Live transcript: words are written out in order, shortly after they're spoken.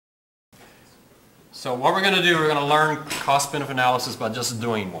So what we're going to do, we're going to learn cost-benefit analysis by just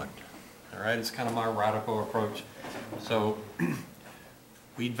doing one. All right, it's kind of my radical approach. So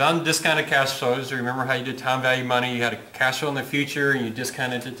we've done discounted cash flows. Remember how you did time value money? You had a cash flow in the future and you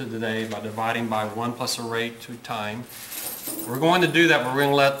discounted it to today by dividing by 1 plus a rate to time. We're going to do that, but we're going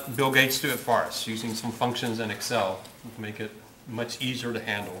to let Bill Gates do it for us using some functions in Excel to make it much easier to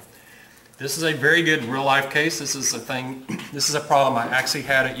handle. This is a very good real-life case. This is a problem I actually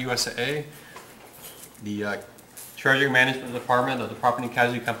had at UTSA. The Treasury Management Department of the Property and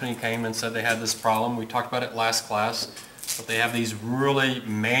Casualty Company came and said they had this problem. We talked about it last class, but they have these really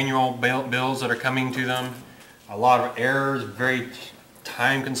manual bills that are coming to them. A lot of errors, very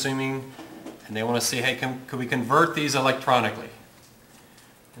time-consuming, and they want to see, hey, could we convert these electronically?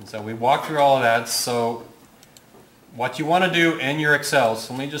 And so we walked through all of that. So what you want to do in your Excel,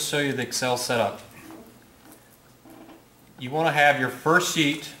 so let me just show you the Excel setup. You want to have your first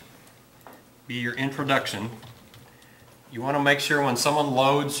sheet be your introduction. You want to make sure when someone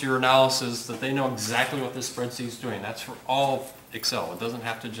loads your analysis that they know exactly what this spreadsheet is doing. That's for all Excel. It doesn't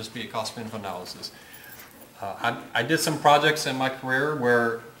have to just be a cost-benefit analysis. I did some projects in my career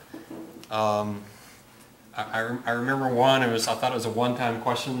where I remember one, I thought it was a one-time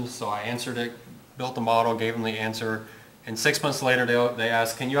question, so I answered it, built the model, gave them the answer, and 6 months later they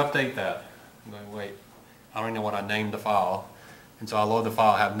asked, can you update that? I'm going, wait, I don't even know what I named the file. And so I load the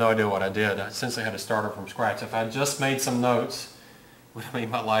file, I have no idea what I did. I essentially had to start it from scratch. If I had just made some notes, it would have made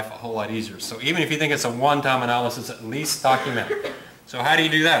my life a whole lot easier. So even if you think it's a one-time analysis, at least document it. So how do you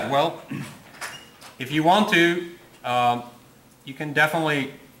do that? Well, if you want to, you can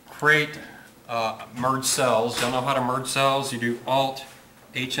definitely create merge cells. Y'all know how to merge cells? You do Alt,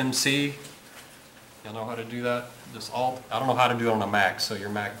 HMC. Y'all know how to do that? Just Alt. I don't know how to do it on a Mac, so your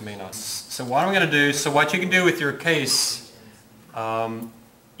Mac may not. So what I'm going to do, so what you can do with your case,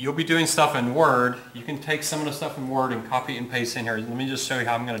 you'll be doing stuff in Word. You can take some of the stuff in Word and copy and paste in here. Let me just show you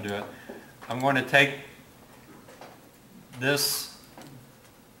how I'm going to do it. I'm going to take this.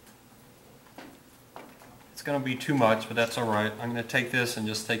 It's going to be too much, but that's all right. I'm going to take this and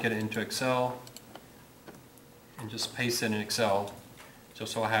just take it into Excel and just paste it in Excel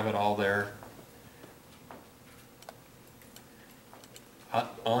just so I have it all there.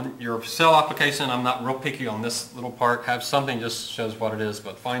 On your Excel application, I'm not real picky on this little part. Have something just shows what it is,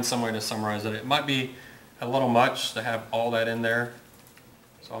 but find some way to summarize it. It might be a little much to have all that in there,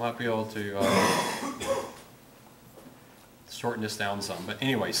 so I might be able to shorten this down some. But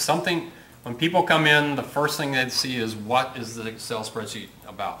anyway, something, when people come in, the first thing they'd see is what is the Excel spreadsheet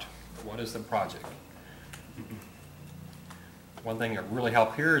about? What is the project? One thing that really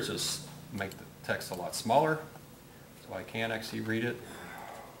helped here is just make the text a lot smaller so I can actually read it.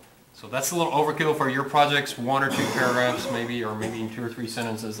 So that's a little overkill for your projects, 1 or 2 paragraphs maybe, or maybe 2 or 3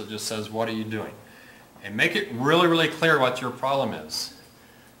 sentences that just says, what are you doing? And make it really, really clear what your problem is.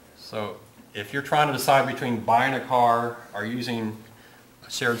 So if you're trying to decide between buying a car or using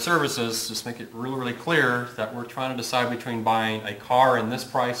shared services, just make it really, really clear that we're trying to decide between buying a car in this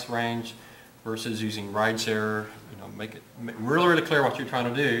price range versus using rideshare. Make it really, really clear what you're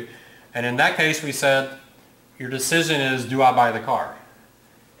trying to do. And in that case, we said, your decision is, do I buy the car?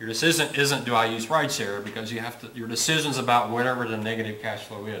 Your decision isn't, do I use rideshare? Because you have to, your decision's about whatever the negative cash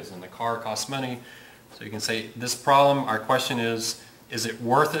flow is. And the car costs money. So you can say, this problem, our question is it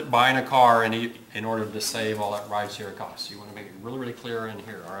worth it buying a car in order to save all that rideshare costs? You want to make it really, really clear in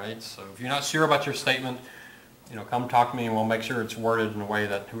here, all right? So if you're not sure about your statement, come talk to me and we'll make sure it's worded in a way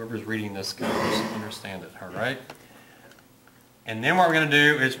that whoever's reading this can understand it, all right? And then what we're going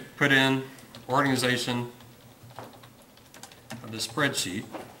to do is put in organization of the spreadsheet.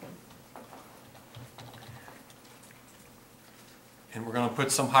 And we're going to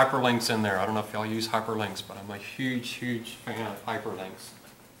put some hyperlinks in there. I don't know if y'all use hyperlinks, but I'm a huge, huge fan of hyperlinks.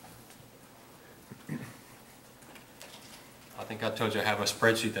 I think I told you I have a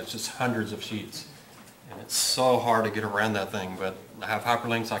spreadsheet that's just hundreds of sheets. And it's so hard to get around that thing, but I have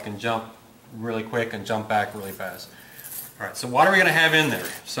hyperlinks. I can jump really quick and jump back really fast. All right, so what are we going to have in there?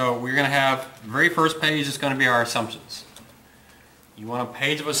 So we're going to have, the very first page is going to be our assumptions. You want a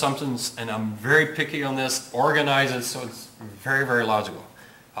page of assumptions, and I'm very picky on this. Organize it so it's very, very logical.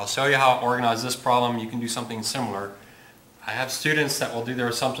 I'll show you how to organize this problem. You can do something similar. I have students that will do their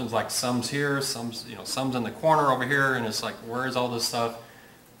assumptions like sums here, sums in the corner over here, and it's like, where is all this stuff?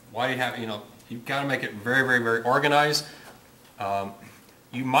 Why do you have, you've got to make it very, very, very organized.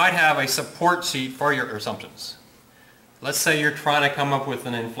 You might have a support sheet for your assumptions. Let's say you're trying to come up with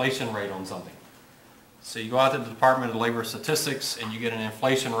an inflation rate on something. So you go out to the Department of Labor Statistics and you get an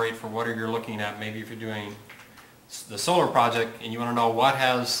inflation rate for what you're looking at. Maybe if you're doing the solar project and you want to know what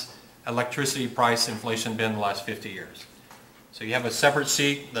has electricity price inflation been in the last 50 years? So you have a separate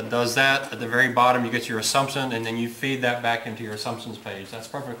sheet that does that. At the very bottom, you get your assumption, and then you feed that back into your assumptions page. That's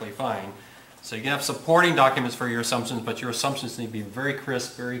perfectly fine. So you can have supporting documents for your assumptions, but your assumptions need to be very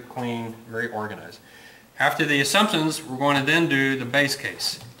crisp, very clean, very organized. After the assumptions, we're going to then do the base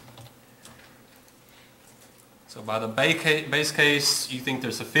case. So by the base case, you think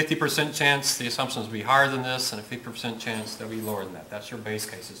there's a 50% chance the assumptions will be higher than this, and a 50% chance they'll be lower than that. That's your base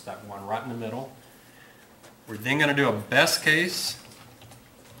case. It's that one right in the middle. We're then going to do a best case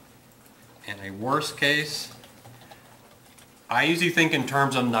and a worst case. I usually think in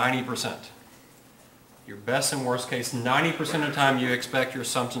terms of 90%. Your best and worst case, 90% of the time you expect your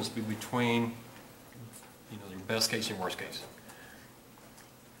assumptions to be between your best case and worst case.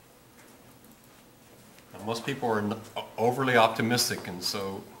 Now, most people are overly optimistic, and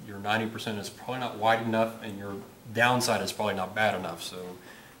so your 90% is probably not wide enough, and your downside is probably not bad enough. So,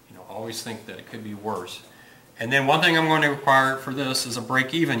 always think that it could be worse. And then one thing I'm going to require for this is a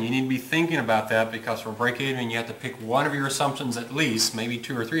break even. You need to be thinking about that, because for break even you have to pick one of your assumptions at least, maybe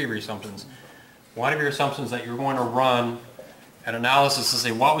 2 or 3 of your assumptions. One of your assumptions that you're going to run an analysis to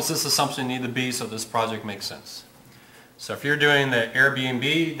say, what was this assumption need to be so this project makes sense? So if you're doing the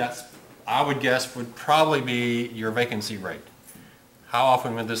Airbnb, that's, I would guess, would probably be your vacancy rate. How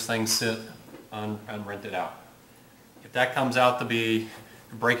often would this thing sit unrented out? If that comes out to be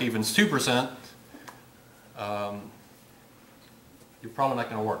break even's 2%, you're probably not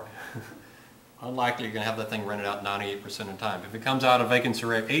going to work. Unlikely you're going to have that thing rented out 98% of the time. If it comes out a vacancy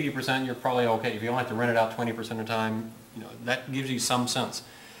rate 80%, you're probably okay. If you only have to rent it out 20% of the time, that gives you some sense.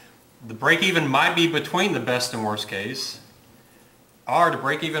 The break even might be between the best and worst case, or the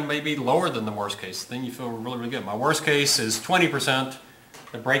break even may be lower than the worst case. Then you feel really, really good. My worst case is 20%,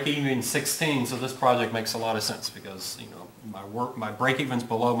 the break even is 16, so this project makes a lot of sense, because my break even's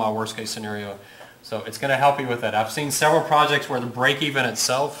below my worst case scenario. So it's going to help you with that. I've seen several projects where the break even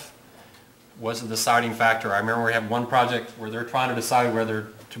itself was a deciding factor. I remember we had one project where they're trying to decide whether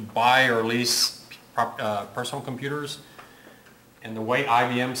to buy or lease personal computers, and the way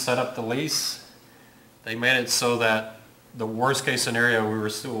IBM set up the lease, they made it so that the worst case scenario we were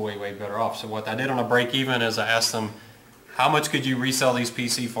still way, way better off. So what I did on a break even is I asked them, how much could you resell these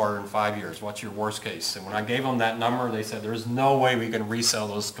PC for in 5 years? What's your worst case? And when I gave them that number, they said there's no way we can resell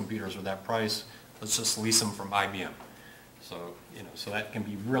those computers for that price. Let's just lease them from IBM. So, so that can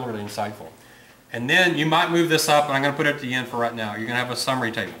be really, really insightful. And then you might move this up, and I'm going to put it at the end for right now. You're going to have a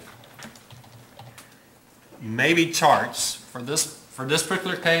summary table. Maybe charts. For this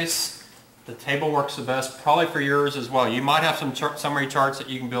particular case, the table works the best, probably for yours as well. You might have some summary charts that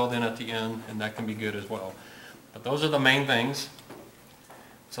you can build in at the end, and that can be good as well. But those are the main things.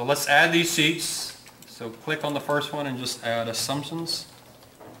 So let's add these sheets. So click on the first one and just add assumptions.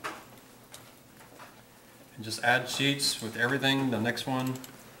 And just add sheets with everything. The next one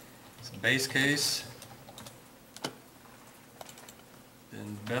is base case.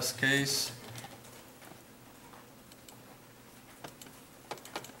 Then best case.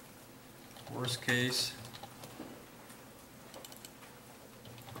 Worst case.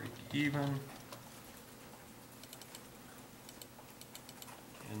 Break even.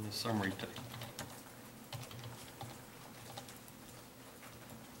 And the summary table.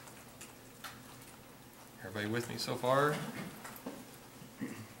 Everybody with me so far?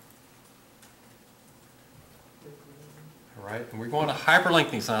 All right, and we're going to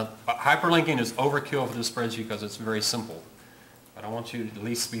hyperlink these. Now, hyperlinking is overkill for this spreadsheet because it's very simple. But I want you to at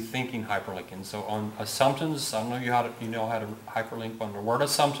least be thinking hyperlinking. So on assumptions, I don't know you know how to hyperlink on the word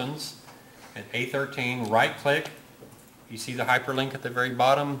assumptions. At A13, right click. You see the hyperlink at the very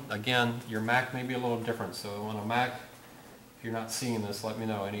bottom. Again, your Mac may be a little different. So on a Mac, if you're not seeing this, let me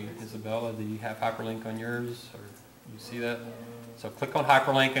know. Isabella, do you have hyperlink on yours? Or you see that? So click on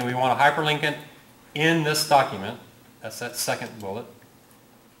hyperlink, and we want to hyperlink it in this document. That's that second bullet.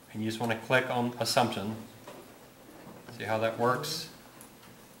 And you just want to click on assumption. See how that works?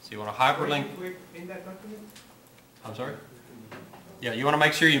 So you want to hyperlink. In that document? I'm sorry? Yeah, you want to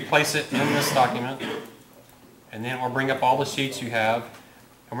make sure you place it in this document. And then we'll bring up all the sheets you have.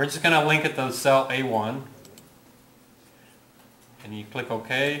 And we're just going to link it to cell A1. And you click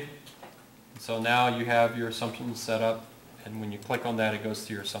OK. So now you have your assumptions set up. And when you click on that, it goes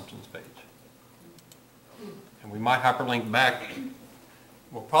to your assumptions page. And we might hyperlink back.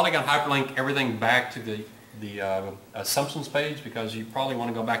 We're probably going to hyperlink everything back to the assumptions page, because you probably want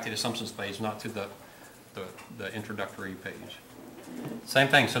to go back to the assumptions page, not to the introductory page. Same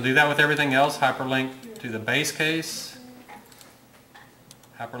thing. So do that with everything else. Hyperlink to the base case.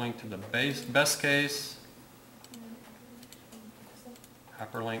 Hyperlink to the best case.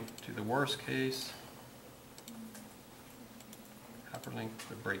 hyperlink to the worst case, hyperlink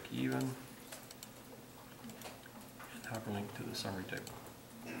to break even, and hyperlink to the summary table.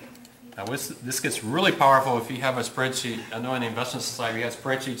 Now this gets really powerful if you have a spreadsheet. I know in the investment society we have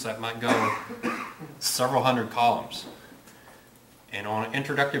spreadsheets that might go several hundred columns. And on an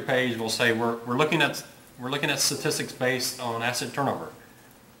introductory page we'll say we're looking at statistics based on asset turnover.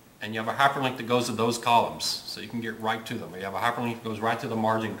 And you have a hyperlink that goes to those columns, so you can get right to them. You have a hyperlink that goes right to the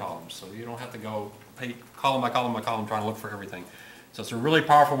margin columns, so you don't have to go column by column by column trying to look for everything. So it's a really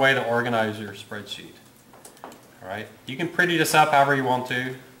powerful way to organize your spreadsheet. All right, you can pretty this up however you want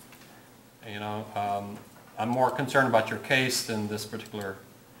to. You know, I'm more concerned about your case than this particular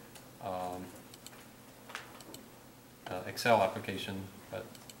Excel application, but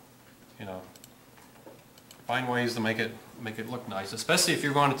you know, find ways to make it look nice, especially if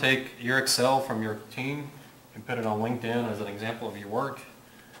you're going to take your Excel from your team and put it on LinkedIn as an example of your work.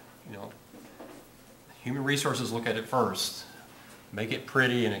 You know, human resources look at it first. Make it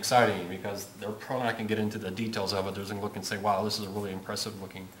pretty and exciting, because they're probably not going to get into the details of it. They're just going to look and say, wow, this is a really impressive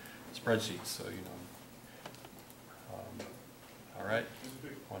looking spreadsheet. So, you know, all right,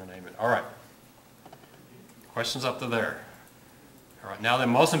 want to name it. All right, questions up to there. All right, now the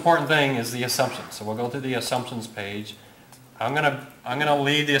most important thing is the assumptions. So we'll go to the assumptions page. I'm gonna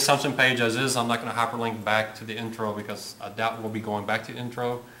leave the assumption page as is. I'm not going to hyperlink back to the intro, because I doubt we'll be going back to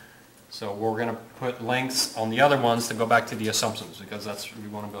intro. So we're going to put links on the other ones to go back to the assumptions, because that's, we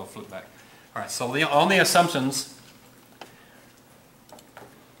want to be able to flip back. All right, so on the assumptions,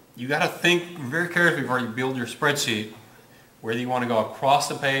 you got to think very carefully before you build your spreadsheet whether you want to go across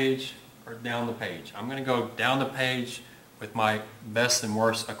the page or down the page. I'm going to go down the page with my best and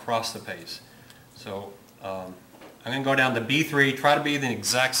worst across the page. So I'm going to go down to B3, try to be the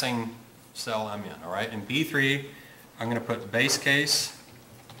exact same cell I'm in, all right? In B3, I'm going to put base case,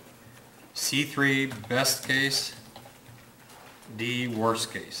 C3 best case, D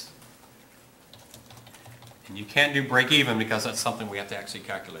worst case. And you can't do break even, because that's something we have to actually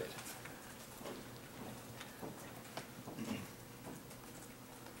calculate.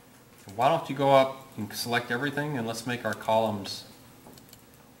 Why don't you go up and select everything, and let's make our columns,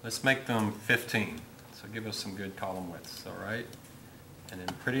 let's make them 15. So give us some good column widths, all right? And then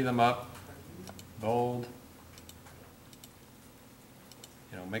pretty them up, bold.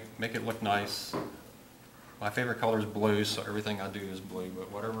 You know, make it look nice. My favorite color is blue, so everything I do is blue,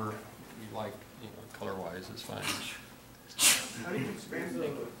 but whatever you like, you know, color-wise is fine. How do you expand the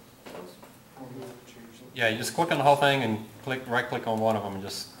Yeah, you just click on the whole thing and right-click on one of them and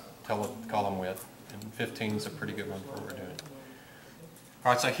just tell it column width. And 15 is a pretty good one for what we're doing.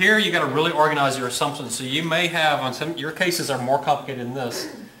 All right, so here you got to really organize your assumptions. So you may have, on some, your cases are more complicated than this.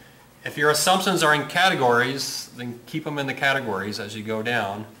 If your assumptions are in categories, then keep them in the categories as you go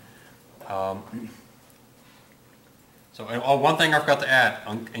down. One thing I forgot to add,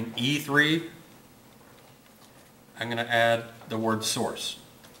 in E3, I'm going to add the word source.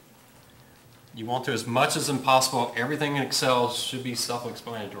 You want to, as much as impossible, everything in Excel should be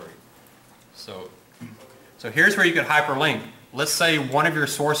self-explanatory. So here's where you could hyperlink. Let's say one of your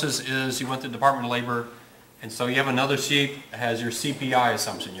sources is you went to the Department of Labor, and so you have another sheet that has your CPI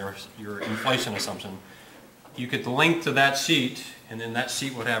assumption, your inflation assumption. You could link to that sheet, and then that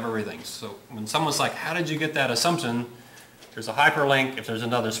sheet would have everything. So when someone's like, how did you get that assumption? There's a hyperlink if there's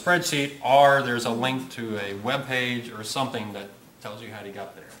another spreadsheet, or there's a link to a web page or something that tells you how you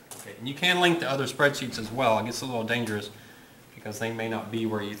got there. Okay. And you can link to other spreadsheets as well. It gets a little dangerous because they may not be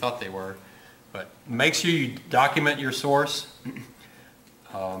where you thought they were. But make sure you document your source.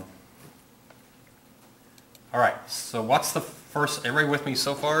 All right, so what's the first, everybody with me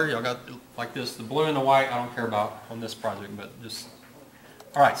so far? Y'all got like this, the blue and the white I don't care about on this project, but just,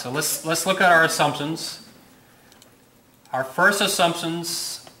 all right, so let's look at our assumptions. Our first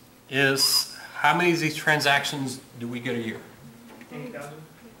assumptions is how many of these transactions do we get a year? 80,000.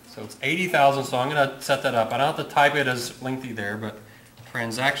 So it's 80,000, so I'm going to set that up. I don't have to type it as lengthy there, but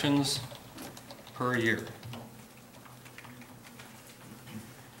transactions per year.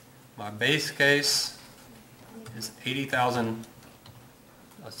 My base case is 80,000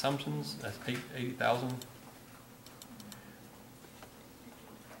 assumptions. That's 80,000.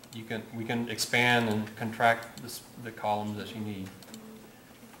 We can expand and contract the columns as you need.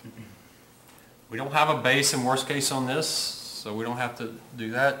 We don't have a base and worst case on this, so we don't have to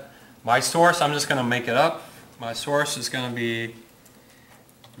do that. My source, I'm just going to make it up. My source is going to be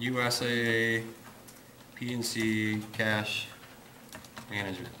USAA PNC cash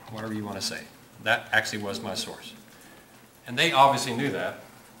management, whatever you want to say. That actually was my source. And they obviously knew that.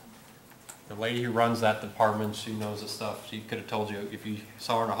 The lady who runs that department, she knows the stuff. She could have told you, if you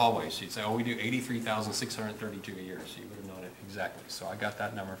saw her in the hallway, she'd say, oh, we do 83,632 a year. She would have known it exactly. So I got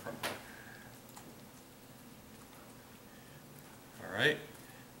that number from her. All right.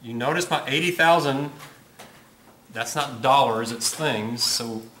 You notice my 80,000, that's not dollars, it's things.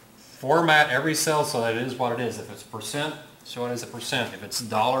 So format every cell so that it is what it is. If it's percent, show it as a percent. If it's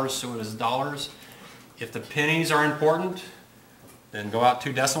dollars, show it as dollars. If the pennies are important, then go out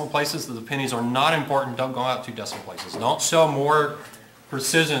 2 decimal places. If the pennies are not important, don't go out 2 decimal places. Don't show more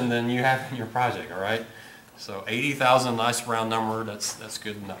precision than you have in your project, all right? So 80,000, nice round number, that's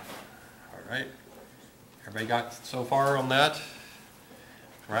good enough. All right? Everybody got so far on that?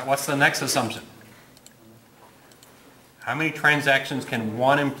 All right, what's the next assumption? How many transactions can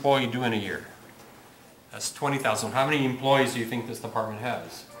one employee do in a year? That's 20,000. How many employees do you think this department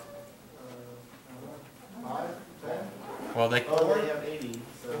has? 5, 10? Well, they have 80,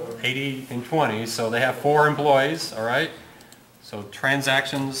 so. 80 and 20, so they have 4 employees, all right? So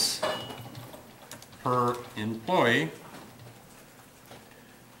transactions per employee,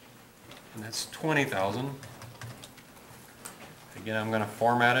 and that's 20,000. Again, I'm going to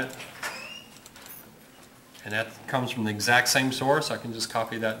format it, and that comes from the exact same source. I can just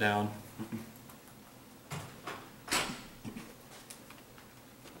copy that down.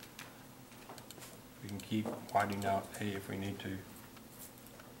 We can keep widening out A if we need to.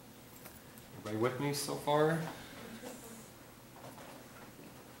 Everybody with me so far?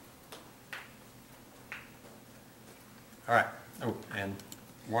 All right. Oh, and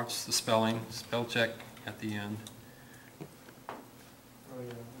watch the spelling, spell check at the end.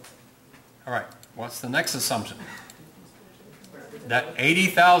 All right, what's the next assumption? That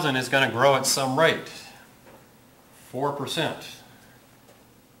 80,000 is going to grow at some rate, 4%.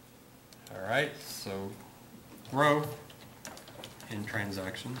 All right, so growth in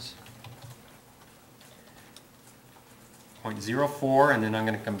transactions, 0.04, and then I'm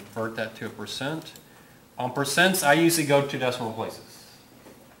going to convert that to a percent. On percents, I usually go 2 decimal places.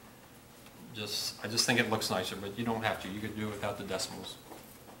 I just think it looks nicer, but you don't have to. You could do it without the decimals.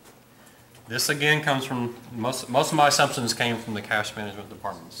 This again comes from, most of my assumptions came from the cash management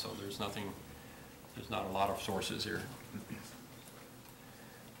department, so there's not a lot of sources here.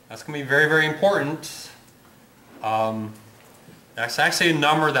 That's going to be very, very important. That's actually a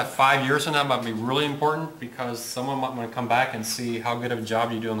number that 5 years from now might be really important, because someone might want to come back and see how good of a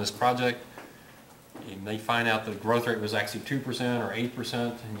job you do on this project. You may find out the growth rate was actually 2% or 8%,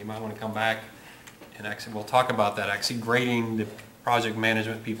 and you might want to come back and actually, we'll talk about that, actually grading the project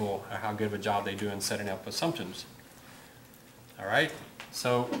management people, how good of a job they do in setting up assumptions. All right,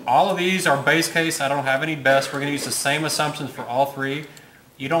 so all of these are base case. I don't have any best. We're going to use the same assumptions for all 3.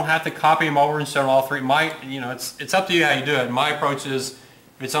 You don't have to copy them over and show all 3. It's up to you how you do it. My approach is,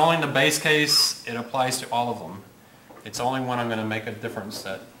 if it's only in the base case, it applies to all of them. It's only when I'm going to make a difference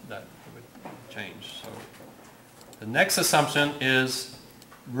that would change. So the next assumption is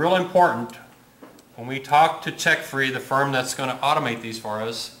real important. When we talk to CheckFree, the firm that's going to automate these for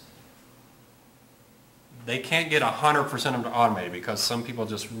us, they can't get 100% of them automated because some people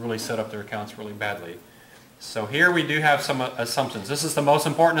just really set up their accounts really badly. So here we do have some assumptions. This is the most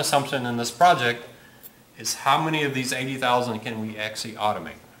important assumption in this project, is how many of these 80,000 can we actually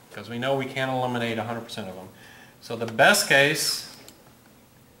automate? Because we know we can't eliminate 100% of them. So the best case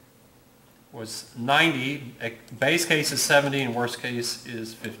was 90, base case is 70, and worst case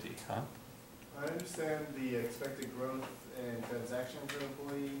is 50. Huh? I understand the expected growth in transaction per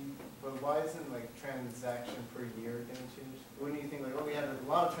employee, but why isn't like transaction per year getting changed? Wouldn't you think like, oh, we had a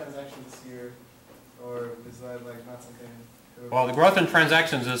lot of transactions this year, or is that like not something? Well, the growth in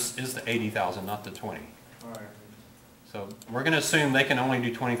transactions is the 80,000, not the 20. All right. So we're going to assume they can only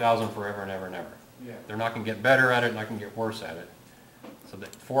do 20,000 forever and ever and ever. Yeah. They're not going to get better at it, not going to get worse at it. So the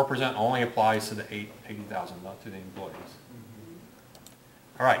 4% only applies to the 80,000, not to the employees.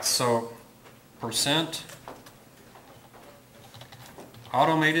 All right, so percent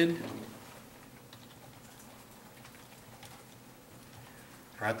automated.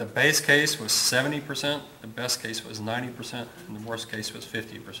 All right, the base case was 70%, the best case was 90%, and the worst case was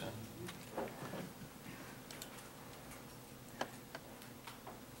 50%.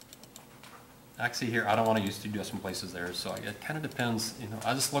 Actually here, I don't want to use 2 decimal places there, so it kind of depends,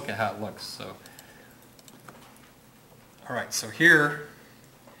 I just look at how it looks, so. All right, so here,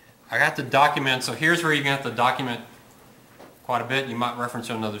 I got the document, so here's where you have to document quite a bit. You might reference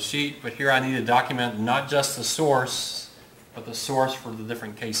to another sheet, but here I need to document not just the source, but the source for the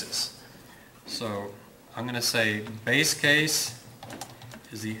different cases. So I'm going to say base case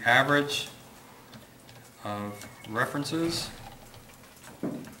is the average of references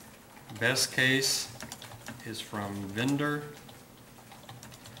best case is from vendor,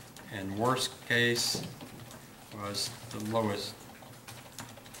 and worst case was the lowest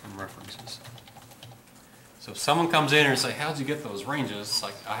from references. So if someone comes in and say, how'd you get those ranges? It's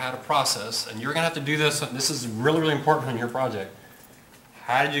like, I had a process, and you're going to have to do this. This is really, really important in your project.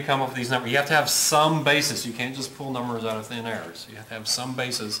 How did you come up with these numbers? You have to have some basis. You can't just pull numbers out of thin air. So you have to have some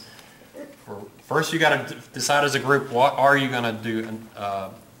basis. First, you got to decide as a group, what are you going to do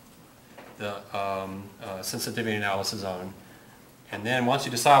the sensitivity analysis on. And then once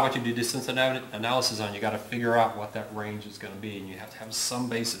you decide what you do the sensitivity analysis on, you got to figure out what that range is going to be, and you have to have some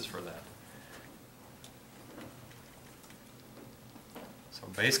basis for that. So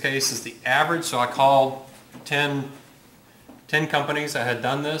base case is the average. So I called 10 companies that had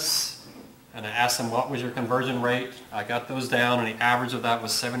done this, and I asked them what was your conversion rate. I got those down, and the average of that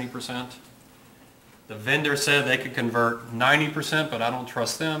was 70%. The vendor said they could convert 90%, but I don't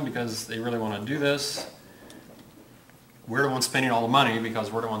trust them because they really want to do this. We're the ones spending all the money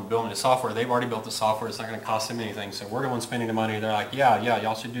because we're the ones building the software. They've already built the software. It's not going to cost them anything. So we're the ones spending the money. They're like, yeah,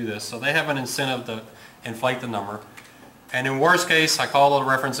 y'all should do this. So they have an incentive to inflate the number. And in worst case, I called all the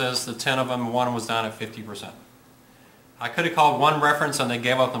references. The 10 of them, one was down at 50%. I could have called one reference and they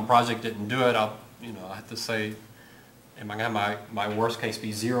gave up and the project didn't do it. I have to say, am I going to have my worst case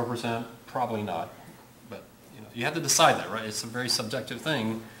be 0%? Probably not. But you have to decide that, right? It's a very subjective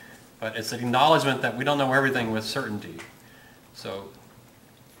thing. But it's an acknowledgement that we don't know everything with certainty. So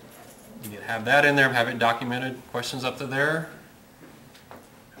you need to have that in there, have it documented. Questions up to there?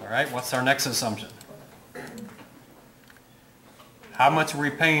 All right, what's our next assumption? How much are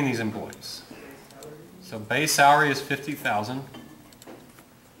we paying these employees? So base salary is $50,000.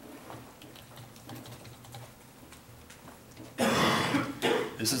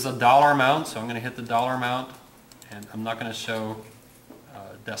 This is a dollar amount, so I'm going to hit the dollar amount, and I'm not going to show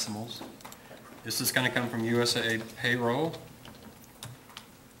decimals. This is going to come from USA payroll.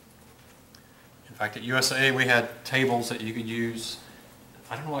 In fact, at USA we had tables that you could use.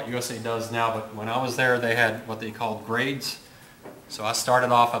 I don't know what USA does now, but when I was there they had what they called grades. So I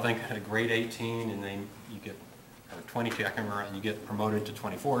started off, I think, at a grade 18, and then you get, or 22, I can't remember, and you get promoted to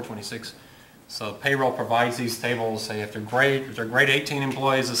 24, 26. So payroll provides these tables, say if they're grade 18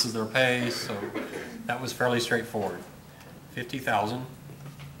 employees, this is their pay. So that was fairly straightforward. 50,000.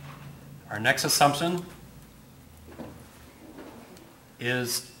 Our next assumption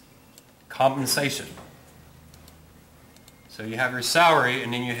is compensation. So you have your salary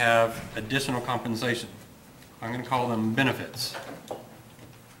and then you have additional compensation. I'm going to call them benefits.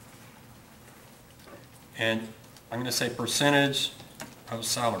 And I'm going to say percentage of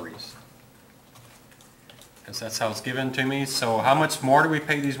salaries, because that's how it's given to me. So how much more do we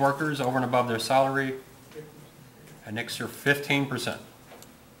pay these workers over and above their salary? An extra 15%.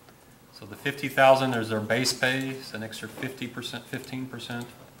 So the 50,000, there's their base pay, so an extra 50%, 15%.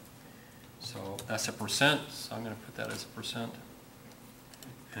 So that's a percent, so I'm going to put that as a percent.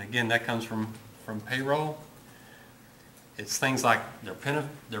 And again, that comes from payroll. It's things like their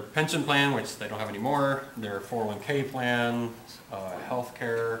pension plan, which they don't have anymore, their 401k plan, health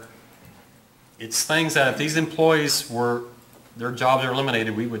care. It's things that if these employees their jobs are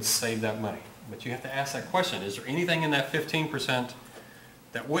eliminated, we would save that money. But you have to ask that question, is there anything in that 15%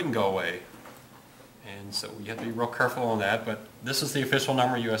 that wouldn't go away? And so you have to be real careful on that, but this is the official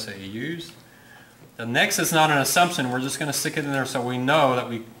number USA used. The next is not an assumption, we're just going to stick it in there so we know that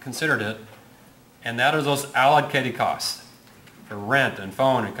we considered it, and that are those allocated costs for rent and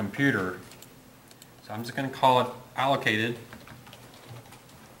phone and computer. So I'm just going to call it allocated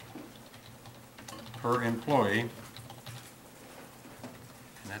per employee, and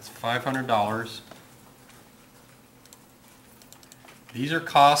that's $500. These are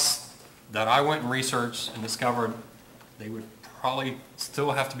costs that I went and researched and discovered they would probably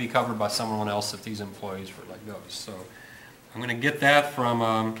still have to be covered by someone else if these employees were let go. So I'm going to get that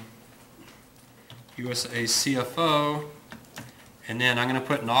from USA CFO, and then I'm going to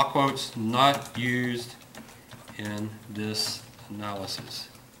put in all quotes, not used in this analysis.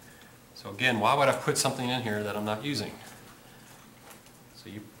 So again, why would I put something in here that I'm not using? So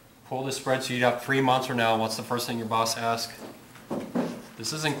you pull this spreadsheet up 3 months from now, what's the first thing your boss asks? Does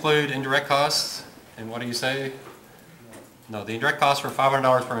this include indirect costs? And what do you say? No, the indirect costs were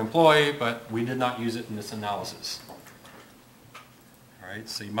 $500 per employee, but we did not use it in this analysis. All right,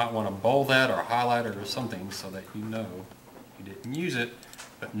 so you might want to bold that or highlight it or something so that you know you didn't use it,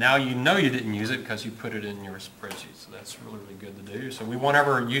 but now you know you didn't use it because you put it in your spreadsheet. So that's really, really good to do. So we won't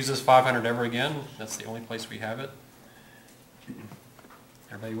ever use this 500 ever again. That's the only place we have it.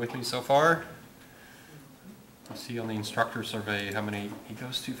 Everybody with me so far? You see on the instructor survey how many, he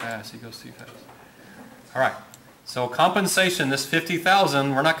goes too fast, he goes too fast. All right, so compensation, this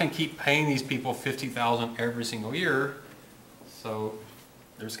 50,000, we're not gonna keep paying these people 50,000 every single year. So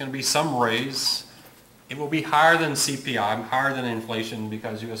there's gonna be some raise. It will be higher than CPI, higher than inflation,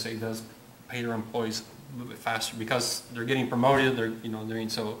 because USA does pay their employees a little bit faster because they're getting promoted, they're, you know, doing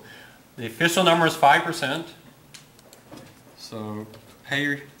so. The official number is 5%. So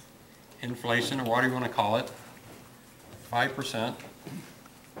pay inflation, or what do you want to call it, 5%.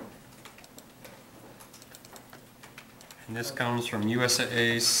 And this comes from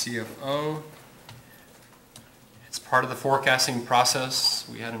USAA CFO. It's part of the forecasting process.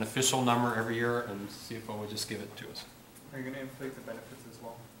 We had an official number every year, and CFO would just give it to us. Are you going to inflate the benefits as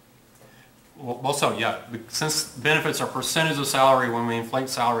well? Well, also, yeah, since benefits are percentage of salary, when we inflate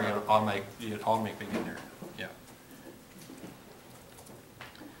salary, it automatically in there. Yeah.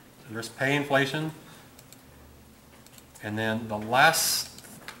 So there's pay inflation. And then the last,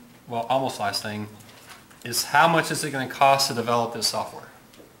 well, almost last thing, is how much is it going to cost to develop this software?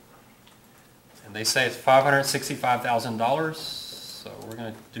 And they say it's $565,000. So we're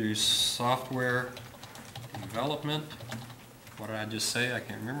going to do software development. What did I just say? I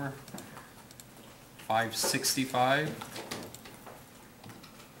can't remember. 565.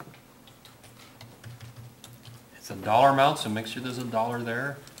 It's a dollar amount, so make sure there's a dollar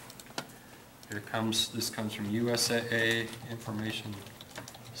there. Here comes, this comes from USAA Information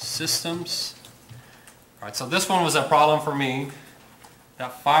Systems. All right, so this one was a problem for me.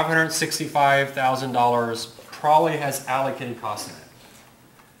 That $565,000 probably has allocated costs in it,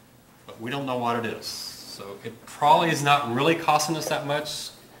 but we don't know what it is. So it probably is not really costing us that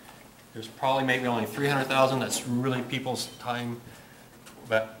much. There's probably maybe only 300,000. That's really people's time.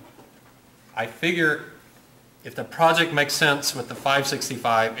 But I figure if the project makes sense with the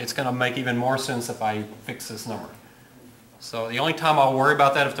 565, it's going to make even more sense if I fix this number. So the only time I'll worry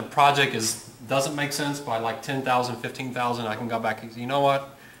about that if the project doesn't make sense by like 10,000, 15,000, I can go back and say, you know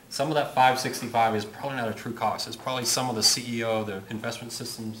what? Some of that 565 is probably not a true cost. It's probably some of the CEO, the investment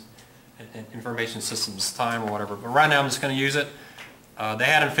systems, and information systems time or whatever. But right now I'm just going to use it. They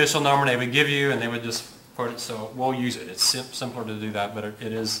had an official number they would give you, and they would just put it, so we'll use it. It's simpler to do that, but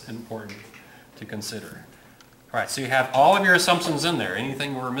it is important to consider. All right, so you have all of your assumptions in there.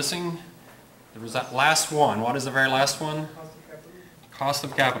 Anything we're missing? There was that last one. What is the very last one? Cost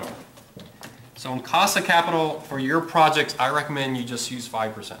of capital. So in cost of capital for your projects, I recommend you just use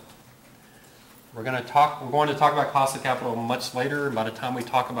 5%. We're going to talk about cost of capital much later. By the time we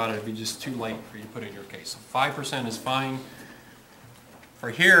talk about it, it'll be just too late for you to put it in your case. So 5% is fine. For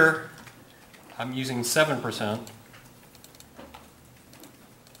here, I'm using 7%.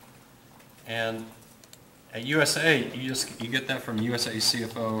 And at USA, you get that from USA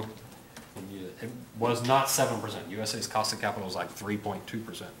CFO. It was not 7%. USA's cost of capital is like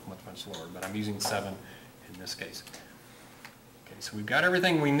 3.2%, much lower, but I'm using 7 in this case. Okay, so we've got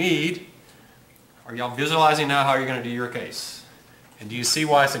everything we need. Are y'all visualizing now how you're going to do your case? And do you see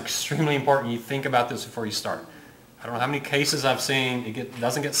why it's extremely important you think about this before you start? I don't know how many cases I've seen, it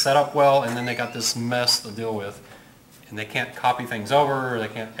doesn't get set up well, and then they got this mess to deal with, and they can't copy things over, or they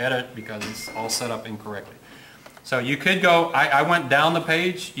can't edit because it's all set up incorrectly. So you could go, I went down the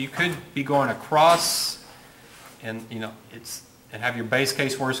page, you could be going across, and you know, and have your base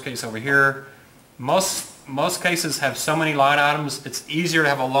case, worst case over here. Most cases have so many line items, it's easier to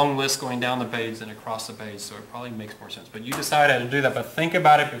have a long list going down the page than across the page, so it probably makes more sense. But you decide how to do that, but think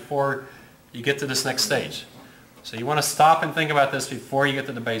about it before you get to this next stage. So you want to stop and think about this before you get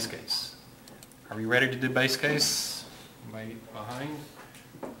to the base case. Are we ready to do base case? Anybody behind?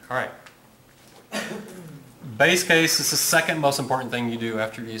 All right. Base case is the second most important thing you do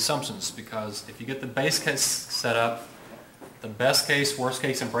after the assumptions, because if you get the base case set up, the best case, worst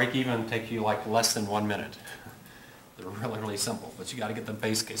case, and break even take you like less than 1 minute. They're really, really simple, but you got to get the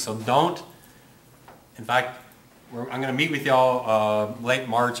base case. So don't, in fact, I'm going to meet with y'all late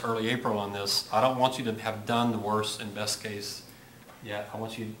March, early April on this. I don't want you to have done the worst and best case yet. I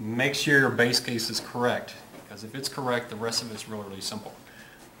want you to make sure your base case is correct, because if it's correct, the rest of it's really, really simple.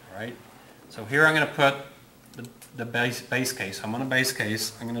 All right? So here I'm going to put the base case. I'm on a base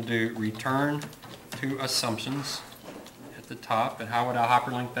case. I'm going to do return to assumptions at the top. And how would I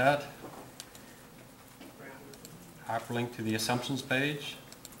hyperlink that? Hyperlink to the assumptions page.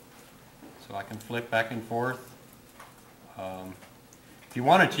 So I can flip back and forth. If you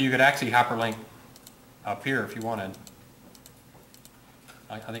wanted to, you could actually hyperlink up here if you wanted.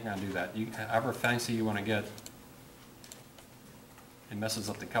 I think I'll do that. However fancy you want to get. It messes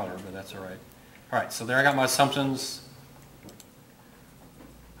up the color, but that's all right. All right, so there I got my assumptions.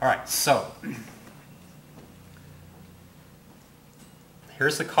 All right, so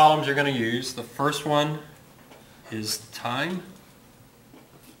here's the columns you're going to use. The first one is time.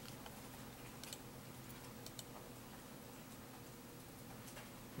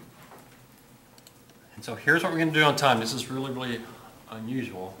 And so here's what we're going to do on time. This is really, really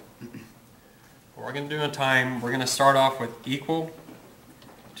unusual. What we're going to do on time, we're going to start off with equal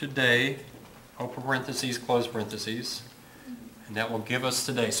today, open parentheses, close parentheses, and that will give us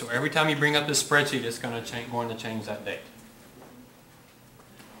today. So every time you bring up this spreadsheet, it's going to change that date.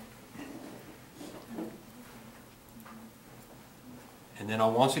 And then I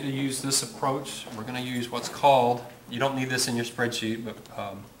want you to use this approach. We're going to use what's called, you don't need this in your spreadsheet, but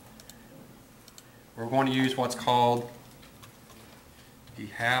we're going to use what's called the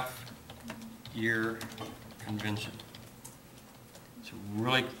half-year convention. It's a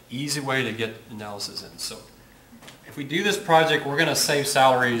really easy way to get analysis in. So if we do this project, we're going to save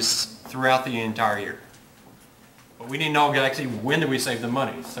salaries throughout the entire year. But we need to know actually when do we save the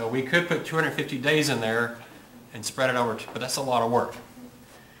money. So we could put 250 days in there and spread it over, but that's a lot of work.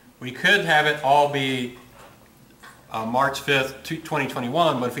 We could have it all be March 5th,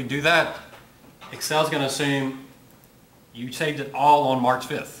 2021, but if we do that, Excel's going to assume you saved it all on March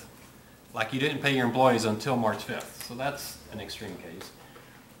 5th, like you didn't pay your employees until March 5th. So that's an extreme case.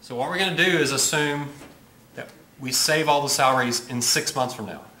 So what we're going to do is assume that we save all the salaries in 6 months from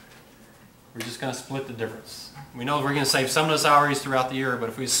now. We're just going to split the difference. We know we're going to save some of the salaries throughout the year, but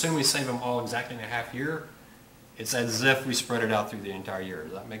if we assume we save them all exactly in a half year, it's as if we spread it out through the entire year.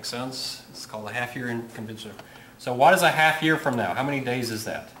 Does that make sense? It's called a half year in convention. So what is a half year from now? How many days is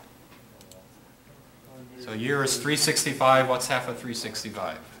that? So a year is 365. What's half of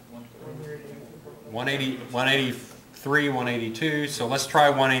 365? 180, 183, 182. So let's try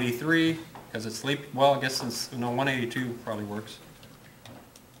 183 because it's leap. Well, I guess it's, no, 182 probably works.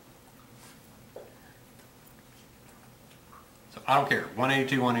 So I don't care.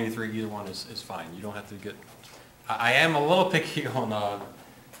 182, 183, either one is fine. You don't have to get. I am a little picky on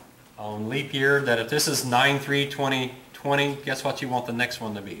leap year. That if this is 9/3/2020, guess what you want the next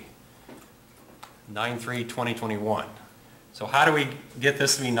one to be? 9/3/2021. So how do we get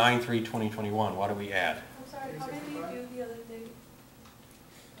this to be 9/3/2021? What do we add? I'm sorry, how did you do the other thing?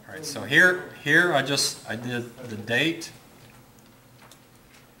 All right, so here I did the date.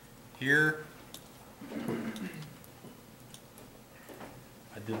 Here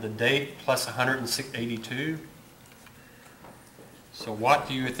I did the date plus 182. So what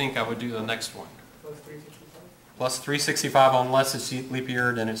do you think I would do the next one? Plus 365? Plus 365, unless it's leap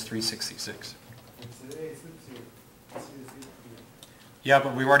year, then it's 366. Yeah,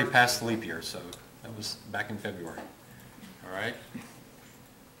 but we've already passed the leap year, so that was back in February. All right.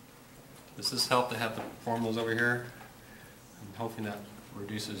 Does this help to have the formulas over here? I'm hoping that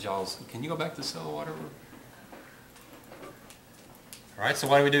reduces y'all's. Can you go back to cell or whatever? All right. So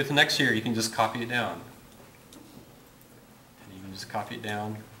what do we do with the next year? You can just copy it down. And you can just copy it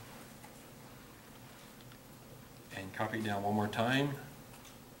down. And copy it down one more time.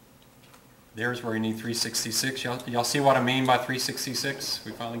 There's where you need 366. Y'all see what I mean by 366?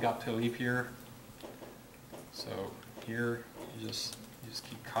 We finally got to a leap year. So here, you just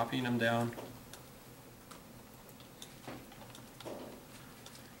keep copying them down.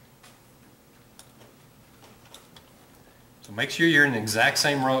 So make sure you're in the exact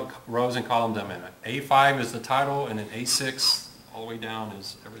same rows and columns I'm in. A5 is the title, and then A6 all the way down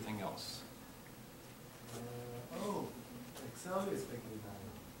is everything else. Oh, Excel is picking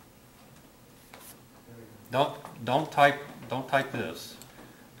that. Don't type this.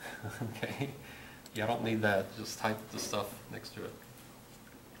 Okay? Yeah, I don't need that. Just type the stuff next to it.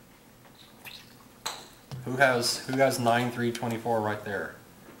 Who has 9/3/24 right there?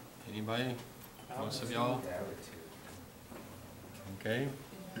 Anybody? Most of y'all? Okay.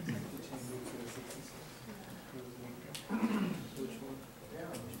 All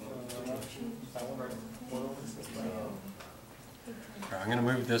right, I'm going to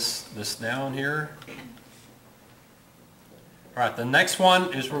move this down here. All right, the next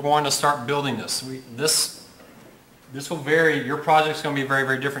one is we're going to start building this. This will vary. Your project's going to be very,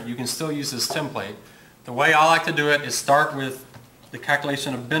 very different. You can still use this template. The way I like to do it is start with the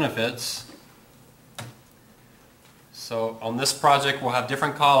calculation of benefits. So on this project, we'll have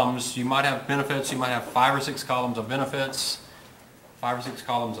different columns. You might have benefits. You might have 5 or 6 columns of benefits, 5 or 6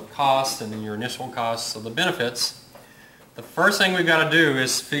 columns of cost, and then your initial costs. So the benefits, the first thing we've got to do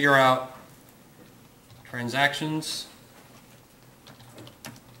is figure out transactions,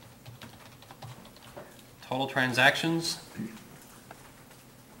 total transactions.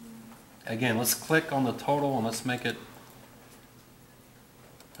 Again, let's click on the total and let's make the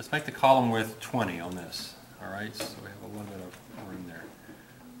column width 20 on this. All right, so we have a little bit of room there.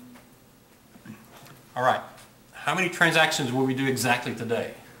 All right, how many transactions will we do exactly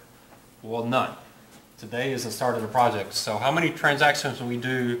today? Well, none. Today is the start of the project, so how many transactions will we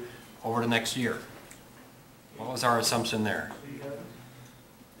do over the next year? What was our assumption there?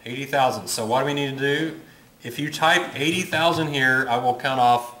 80,000. So what do we need to do? If you type 80,000 here, I will count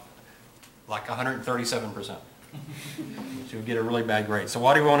off like 137%. So you'll get a really bad grade. So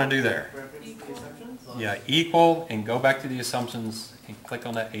what do we want to do there? Reference the assumptions? Yeah, equal, and go back to the assumptions and click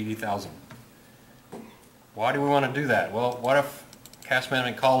on that 80,000. Why do we want to do that? Well, what if cash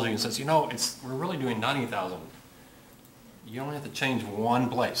management calls you and says, you know, we're really doing 90,000. You only have to change one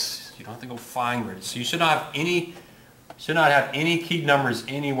place. You don't have to go find it. So you should not have any key numbers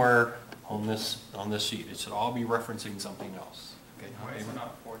anywhere on this sheet. It should all be referencing something else. Okay. Why is it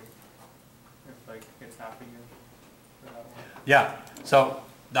not 40? If like it's half a year for that one. Yeah. So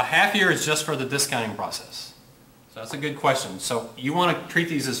the half year is just for the discounting process. So that's a good question. So you want to treat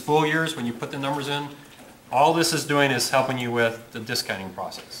these as full years when you put the numbers in. All this is doing is helping you with the discounting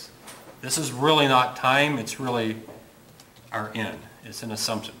process. This is really not time. It's really our end. It's an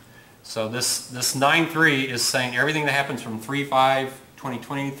assumption. So this 9-3 is saying everything that happens from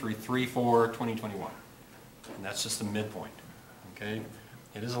 3/5/2020 through 3/4/2021. And that's just the midpoint. Okay?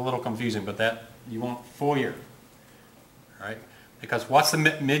 It is a little confusing, but that you want full year. All right? Because what's the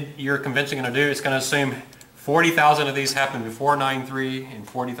mid-year convention going to do? It's going to assume 40,000 of these happen before 9-3 and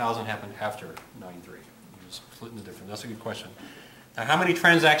 40,000 happen after 9-3. You're just splitting the difference. That's a good question. Now, how many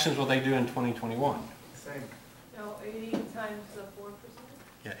transactions will they do in 2021? Same. No, 80 times the 4%?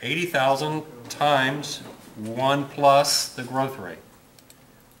 Yeah, 80,000 times 1 plus the growth rate.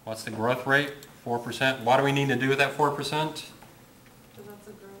 What's the growth rate? 4%. What do we need to do with that 4%? So that's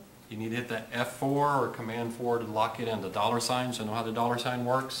a growth. You need to hit the F4 or Command 4 to lock it in. The dollar sign, so know how the dollar sign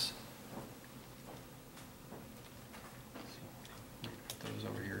works? Put those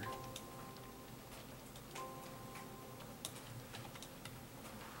over here.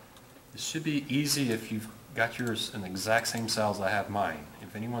 This should be easy if you've got yours in the exact same cells I have mine.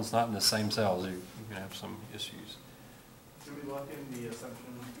 If anyone's not in the same cells, you're going to have some issues. Should we lock in the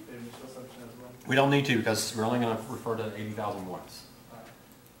assumption, the initial assumption as well? We don't need to because we're only going to refer to 80,000 once.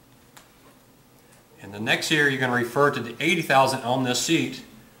 And the next year, you're going to refer to the 80,000 on this sheet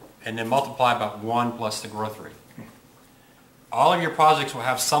and then multiply by 1 plus the growth rate. All of your projects will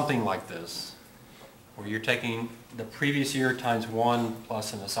have something like this, where you're taking the previous year times 1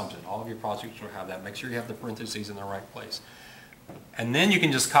 plus an assumption. All of your projects will have that. Make sure you have the parentheses in the right place. And then you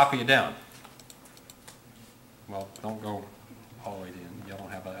can just copy it down. Well, don't go all the way in. You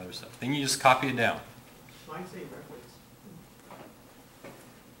don't have that other stuff. Then you just copy it down. Mine say reference.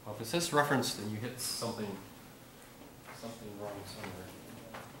 Well, if it says reference, then you hit something wrong somewhere.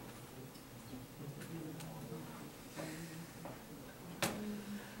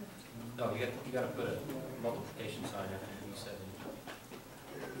 No, you got to put a multiplication sign after E7.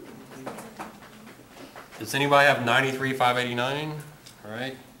 Does anybody have 93,589? All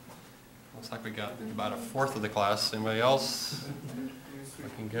right. Looks like we got about a fourth of the class. Anybody else?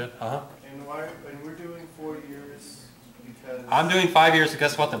 Looking good? Uh-huh. And we're doing 4 years because... I'm doing 5 years,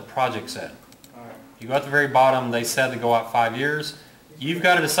 guess what the project said? All right. You go at the very bottom, they said to go out 5 years. You've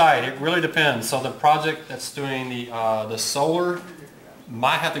got to decide. It really depends. So the project that's doing the solar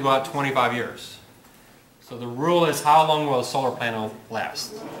might have to go out 25 years. So the rule is how long will a solar panel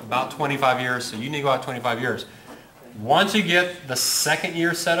last? About 25 years, so you need to go out 25 years. Once you get the second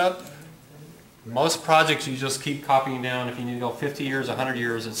year set up, most projects you just keep copying down. If you need to go 50 years, 100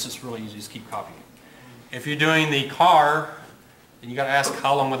 years, it's just really easy, just keep copying. If you're doing the car, then you got to ask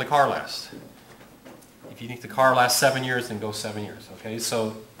how long will the car last? If you think the car lasts 7 years, then go 7 years, okay?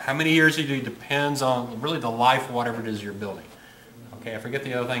 So how many years you do depends on really the life of whatever it is you're building. Okay, I forget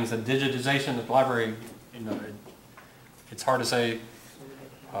the other things. The digitization of the library, you know, it's hard to say.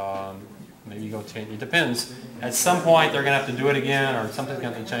 Maybe you go 10. It depends. At some point, they're going to have to do it again, or something's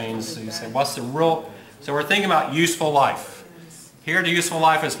going to have to change. So you say, what's the real? So we're thinking about useful life. Here, the useful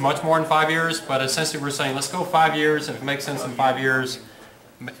life is much more than 5 years, but essentially we're saying, let's go 5 years. If it makes sense in 5 years,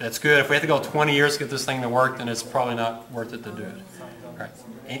 that's good. If we have to go 20 years to get this thing to work, then it's probably not worth it to do it. All right.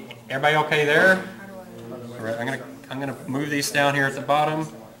 Everybody okay there? All right. I'm going to move these down here at the bottom.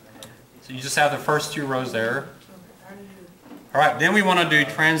 So you just have the first 2 rows there. All right, then we want to do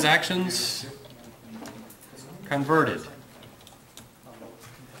transactions converted.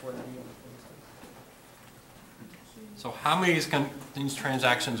 So how many of these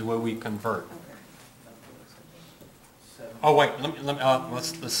transactions will we convert? Oh wait,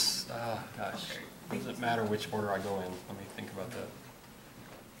 gosh, does it matter which order I go in? Let me think about that.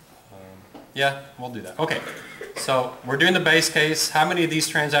 Yeah, we'll do that. Okay, so we're doing the base case. How many of these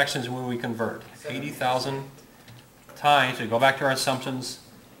transactions will we convert? 80,000 times, we go back to our assumptions,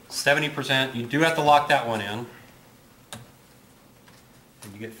 70%, you do have to lock that one in.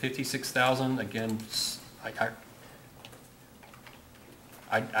 And you get 56,000, again,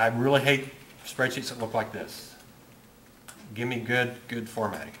 I really hate spreadsheets that look like this. Give me good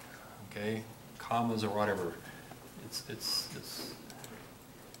formatting, okay? Commas or whatever. It's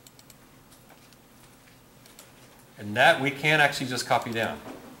and that we can actually just copy down.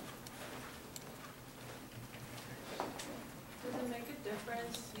 Does it make a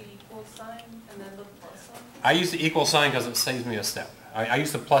difference, the equal sign and then the plus sign? I use the equal sign because it saves me a step. I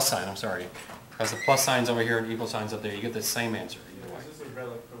use the plus sign, I'm sorry. Because the plus sign's over here and the equal sign's up there. You get the same answer either way. Is this a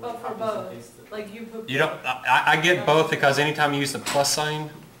relic for Oh, for copies and both, pastes it? like you put. You don't, I get both because anytime you use the plus sign,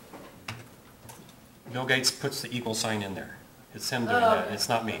 Bill Gates puts the equal sign in there. It's him doing Oh, that, okay. it's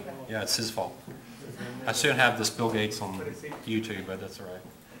not me. Okay. Yeah, it's his fault. I shouldn't have this Bill Gates on YouTube, but that's all right.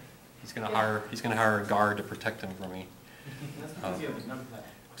 He's gonna hire a guard to protect him from me. That's because you have a number pad.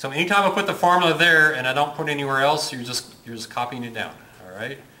 So anytime I put the formula there and I don't put it anywhere else, you're just copying it down, all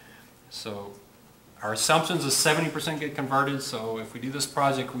right? So our assumptions is 70% get converted, so if we do this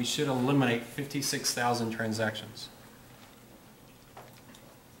project, we should eliminate 56,000 transactions.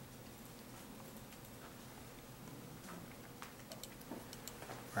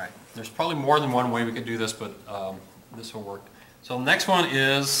 Right, there's probably more than one way we could do this, but this will work. So the next one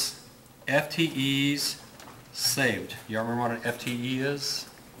is FTEs saved. You all remember what an FTE is?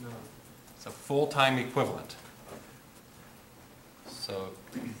 No. It's a full-time equivalent. So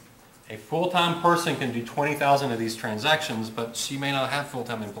a full-time person can do 20,000 of these transactions, but she may not have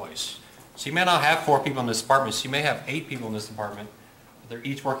full-time employees. She may not have 4 people in this department. She may have 8 people in this department, but they're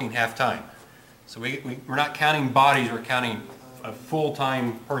each working half-time. So we're not counting bodies, we're counting a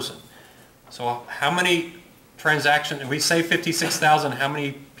full-time person. So how many transactions, if we save 56,000, how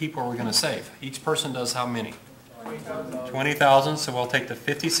many people are we going to save? Each person does how many? 20,000, so we'll take the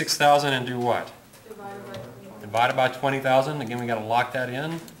 56,000 and do what? Divided by 20. Divided by 20,000, again we got to lock that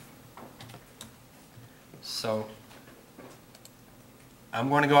in. So I'm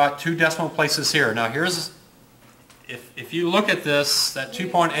going to go out 2 decimal places here. Now here's, if you look at this, that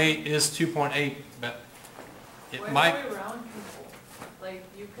 2.8 is 2.8, but it Why might, do we round people? Like,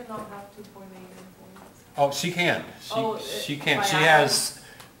 you cannot have 2.8 employees. oh, she can. Oh, She can. by She hour? has,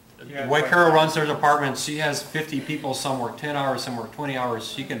 Yeah, the way by Carol hour. runs her department, she has 50 people, some work 10 hours, some work 20 hours.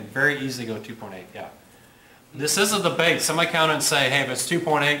 She can very easily go 2.8, yeah. This is a debate. Some accountants say, hey, if it's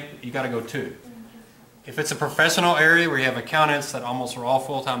 2.8, you got to go 2. If it's a professional area where you have accountants that almost are all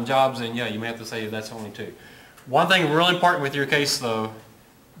full-time jobs, then yeah, you may have to say that's only 2. One thing really important with your case though,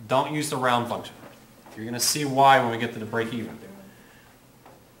 don't use the round function. You're going to see why when we get to the break even.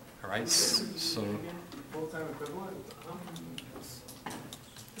 All right, so, Full-time equivalent?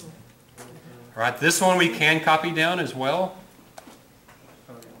 all right, this one we can copy down as well.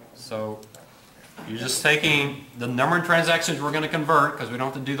 So you're just taking the number of transactions we're going to convert, because we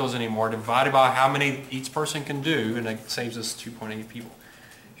don't have to do those anymore, divided by how many each person can do, and it saves us 2.8 people.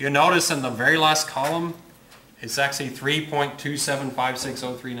 You'll notice in the very last column, it's actually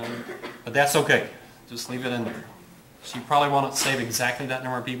 3.2756039, but that's okay. Just leave it in there. So you probably won't save exactly that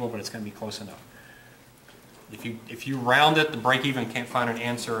number of people, but it's going to be close enough. If you round it, the break even can't find an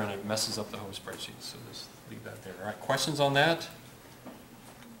answer, and it messes up the whole spreadsheet. So just leave that there. All right, questions on that?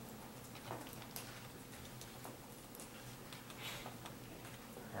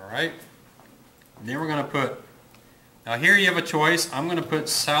 All right. Then we're going to put, now here you have a choice. I'm going to put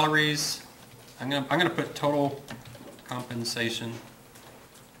salaries. I'm going to put total compensation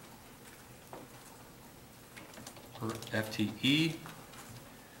per FTE.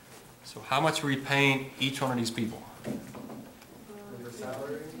 So how much are we paying each one of these people? The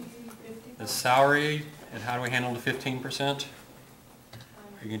salary? 50. The salary, and how do we handle the 15%?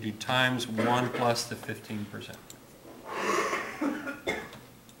 You're going to do times 1 plus the 15%.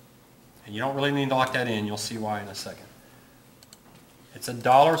 And you don't really need to lock that in. You'll see why in a second. It's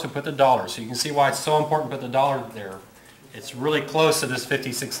 $1, so put the $. So you can see why it's so important to put the $. There. It's really close to this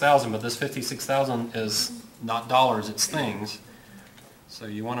 56,000, but this 56,000 is not dollars, it's things. So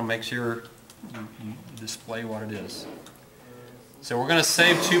you want to make sure you display what it is. So we're going to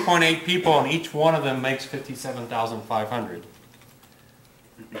save 2.8 people, and each one of them makes 57,500.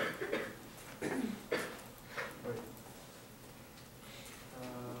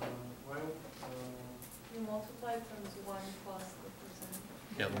 You multiply times 1 plus the percent.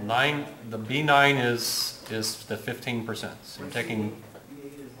 Yeah, the B9 is the 15%. So you're taking,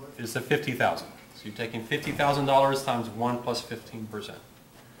 is the 50,000. So you're taking $50,000 times 1 plus 15%.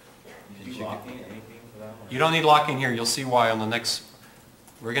 Did you lock in anything for that one? You don't need lock in here. You'll see why on the next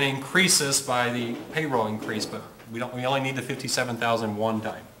We're gonna increase this by the payroll increase, but we only need the 57,000 one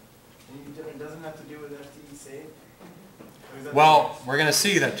time. It doesn't have to do with FTE save? Or is that- Well, we're gonna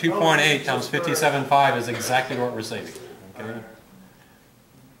see that 2.8 times 57.5 is exactly what we're saving, okay?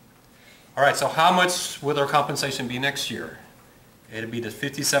 All right, so how much will our compensation be next year? It'll be the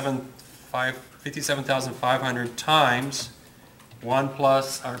 57,500 times 1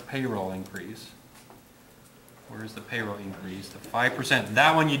 plus our payroll increase. Where's the payroll increase? The 5%.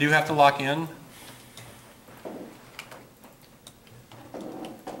 That one you do have to lock in.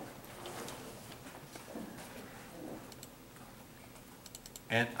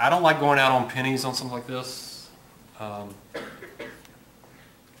 And I don't like going out on pennies on something like this.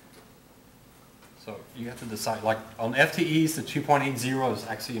 So you have to decide, like on FTEs, the 2.80 is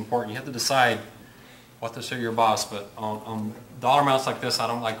actually important. You have to decide what to show your boss, but on dollar amounts like this, I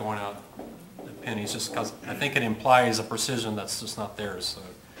don't like going out at pennies just because I think it implies a precision that's just not there. So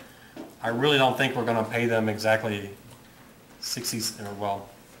I really don't think we're going to pay them exactly 60, or well,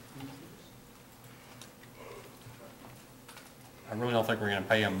 I really don't think we're going to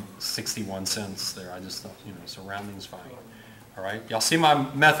pay them 61 cents there. I just don't, surrounding's fine. All right, y'all see my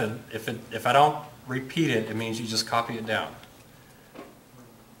method. If I don't repeat it, it means you just copy it down.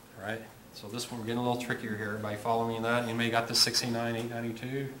 All right, so this one we're getting a little trickier here. Everybody follow me in that? Anybody got the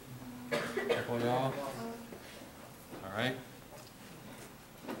 69,892? Couple of y'all. All right.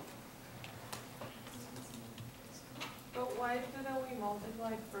 But why didn't we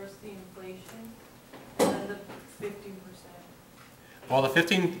multiply first the inflation and then the 15%? Well, the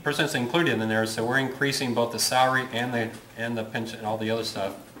 15% is included in there, so we're increasing both the salary and the pension and all the other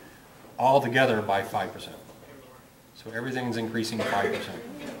stuff all together by 5%. So everything's increasing 5%.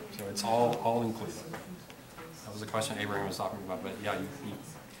 So it's all included. That was the question Abraham was talking about, but yeah.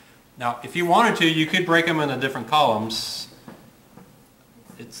 Now, if you wanted to, you could break them into different columns.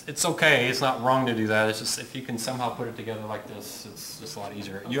 It's okay. It's not wrong to do that. It's just if you can somehow put it together like this, it's just a lot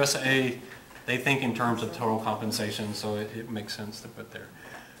easier. USAA, they think in terms of total compensation, so it makes sense to put there.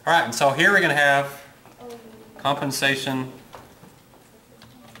 All right, and so here we're going to have compensation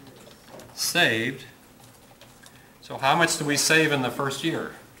saved. So how much do we save in the first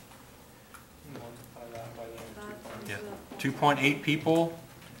year? Multiply that by the Yeah, 2.8 people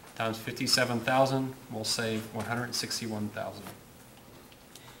times 57,000 will save 161,000.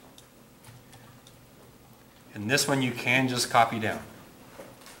 And this one you can just copy down.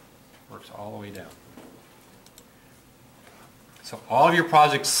 Works all the way down. So all of your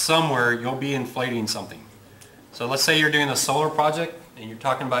projects somewhere you'll be inflating something. So let's say you're doing a solar project and you're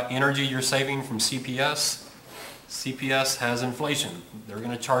talking about energy you're saving from CPS. CPS has inflation. They're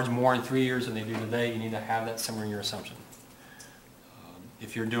going to charge more in 3 years than they do today. You need to have that somewhere in your assumption.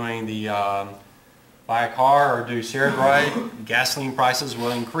 If you're doing the buy a car or do shared ride, gasoline prices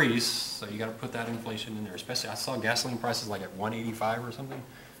will increase. So you got to put that inflation in there. Especially I saw gasoline prices like at 185 or something.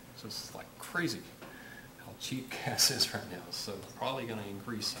 So it's like crazy how cheap gas is right now. So it's probably going to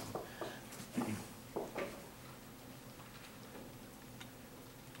increase some.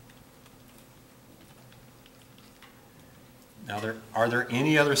 Now, are there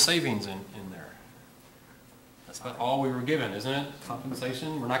any other savings in there? That's about all we were given, isn't it?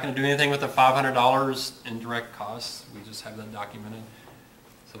 Compensation. We're not going to do anything with the $500 in direct costs. We just have that documented.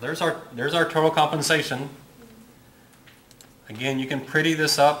 So there's our total compensation. Again, you can pretty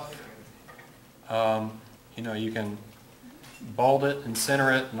this up. You can bold it and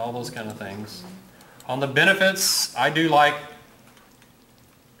center it and all those kind of things. On the benefits, I do like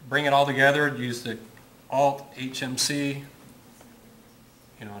bring it all together, use the Alt HMC,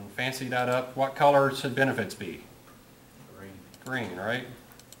 and fancy that up. What color should benefits be? Green. Green, right?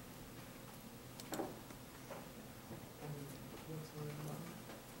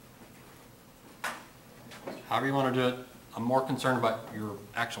 However you want to do it. I'm more concerned about your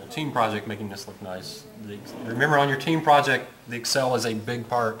actual team project making this look nice. Remember, on your team project, the Excel is a big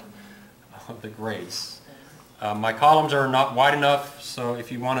part of the grades. My columns are not wide enough, so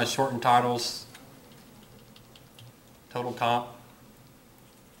if you want to shorten titles, total comp.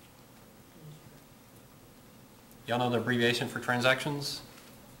 Y'all know the abbreviation for transactions?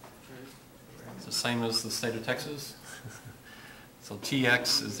 It's the same as the state of Texas. So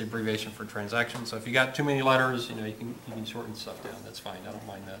TX is the abbreviation for transaction. So if you got too many letters, you can shorten stuff down. That's fine. I don't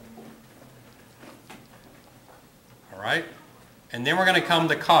mind that. All right. And then we're going to come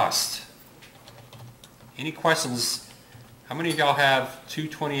to cost. Any questions? How many of y'all have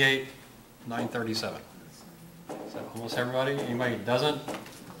 228,937? Is that almost everybody? Anybody that doesn't?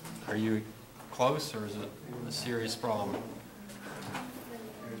 Are you close, or is it a serious problem?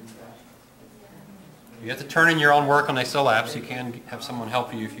 You have to turn in your own work on Excel apps. You can have someone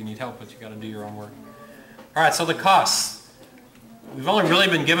help you if you need help, but you got to do your own work. All right, so the costs. We've only really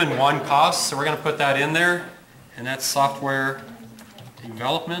been given one cost, so we're going to put that in there, and that's software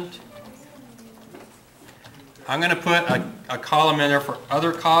development. I'm going to put a column in there for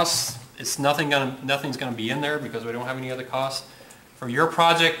other costs. It's nothing's going to be in there because we don't have any other costs. For your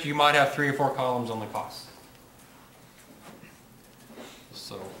project, you might have 3 or 4 columns on the costs.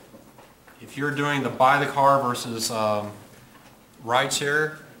 So if you're doing the buy the car versus ride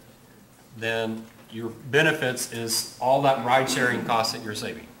share, then your benefits is all that ride sharing costs that you're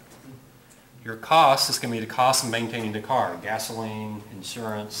saving. Your cost is going to be the cost of maintaining the car, gasoline,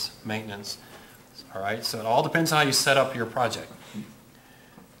 insurance, maintenance. All right, so it all depends on how you set up your project.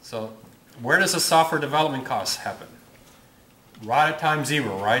 So where does the software development cost happen? Right at time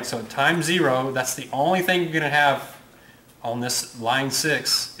 0, right? So at time 0, that's the only thing you're going to have on this line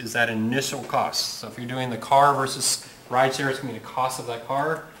 6 is that initial cost. So if you're doing the car versus ride share, it's going to be the cost of that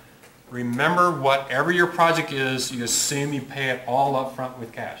car. Remember, whatever your project is, you assume you pay it all up front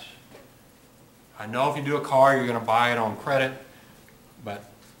with cash. I know if you do a car, you're going to buy it on credit, but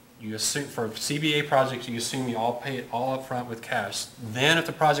you assume for CBA projects, you assume you all pay it all up front with cash. Then if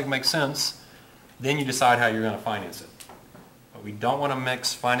the project makes sense, then you decide how you're going to finance it. But we don't want to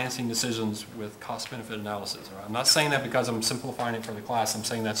mix financing decisions with cost-benefit analysis. All right? I'm not saying that because I'm simplifying it for the class. I'm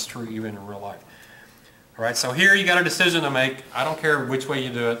saying that's true even in real life. All right, so here you got a decision to make. I don't care which way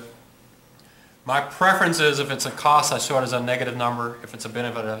you do it. My preference is if it's a cost, I show it as a negative number. If it's a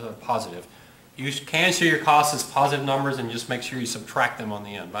benefit, as a positive. You can show your costs as positive numbers and just make sure you subtract them on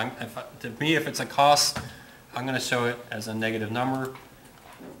the end. But to me, if it's a cost, I'm going to show it as a negative number.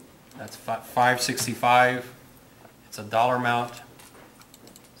 That's $565. It's a dollar amount.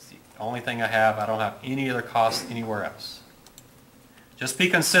 It's the only thing I have. I don't have any other costs anywhere else. Just be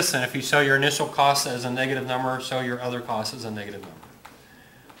consistent. If you show your initial cost as a negative number, show your other costs as a negative number.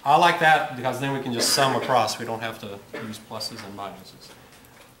 I like that because then we can just sum across. We don't have to use pluses and minuses.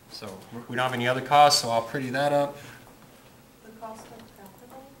 So we don't have any other costs, so I'll pretty that up. The cost of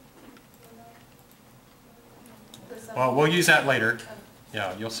capital? Well, we'll use that later.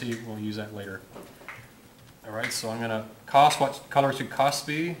 Yeah, you'll see we'll use that later. All right, so I'm going to cost, what color should cost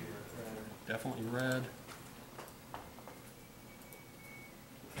be? Definitely red.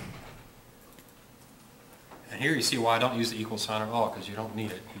 And here you see why I don't use the equal sign at all, because you don't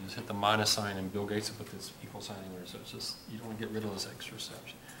need it. You just hit the minus sign, and Bill Gates will put this equal sign anywhere, so it's just, you don't want to get rid of those extra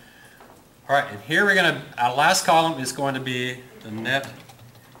steps. All right, and here we're going to, our last column is going to be the net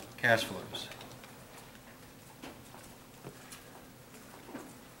cash flows.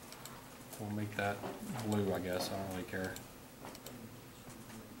 We'll make that blue, I guess. I don't really care.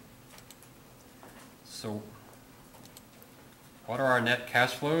 So what are our net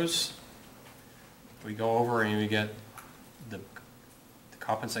cash flows? We go over and we get the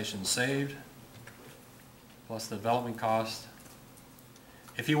compensation saved plus the development cost.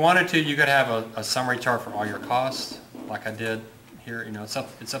 If you wanted to, you could have a summary chart for all your costs, like I did here. You know, it's up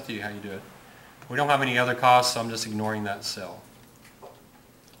to you how you do it. We don't have any other costs, so I'm just ignoring that cell.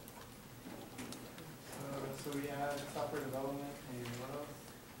 So we have software development and what else?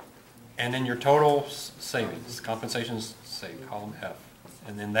 And then your total savings, compensations saved, column F.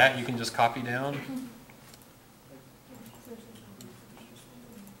 And then that you can just copy down.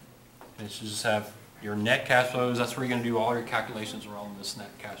 And it should just have your net cash flows. That's where you're going to do all your calculations around this net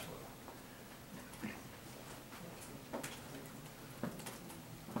cash flow.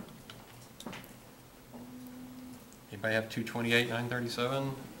 Anybody have 228,937?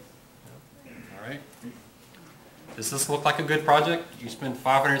 All right. Does this look like a good project? You spend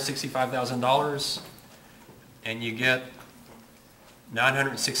 $565,000 and you get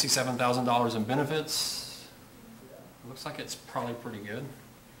 $967,000 in benefits. It looks like it's probably pretty good.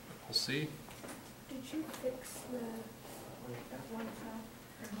 We'll see. Did you fix the one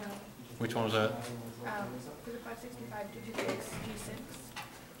tab? Which one was that? For the 565, did you fix G6?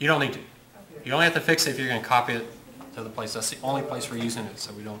 You don't need to. You only have to fix it if you're going to copy it to the place. That's the only place we're using it,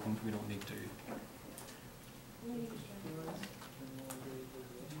 so we don't need to.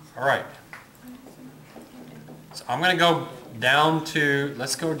 All right. So I'm going to go down to,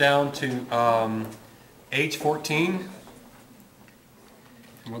 let's go down to age 14.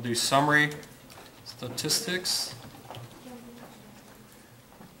 And we'll do summary statistics.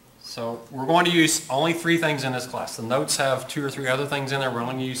 So we're going to use only 3 things in this class. The notes have 2 or 3 other things in there. We're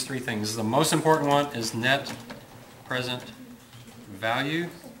only going to use 3 things. The most important one is net present value.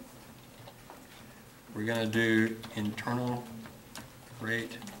 We're going to do internal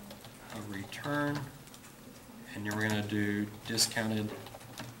rate of return. And then we're going to do discounted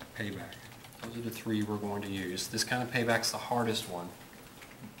payback. Those are the three we're going to use. Discounted payback's the hardest one.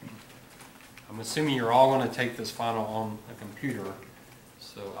 I'm assuming you're all going to take this final on a computer,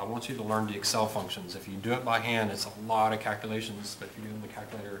 so I want you to learn the Excel functions. If you do it by hand, it's a lot of calculations, but if you do it in the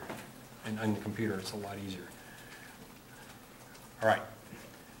calculator and on the computer, it's a lot easier. All right.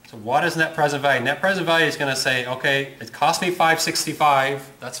 So what is net present value? Net present value is going to say, okay, it cost me $565.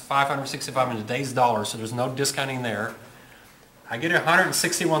 That's $565 in today's dollars, so there's no discounting there. I get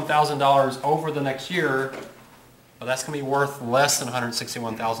 $161,000 over the next year, but that's going to be worth less than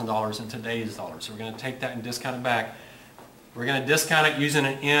 $161,000 in today's dollars. So we're going to take that and discount it back. We're going to discount it using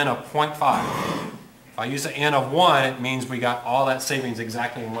an N of 0.5. If I use an N of 1, it means we got all that savings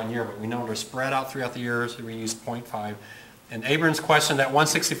exactly in 1 year, but we know they're spread out throughout the years, so we use 0.5. And Abram's question, that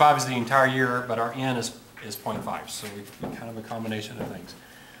 165 is the entire year, but our N is 0.5, so we kind of a combination of things.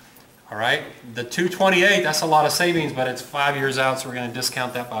 All right, the 228, that's a lot of savings, but it's 5 years out, so we're going to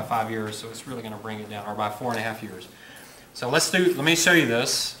discount that by 5 years, so it's really going to bring it down, or by 4.5 years. So let me show you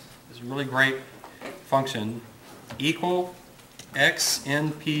this. It's a really great function. Equal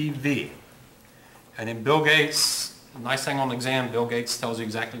XNPV. And in Bill Gates, nice thing on the exam, Bill Gates tells you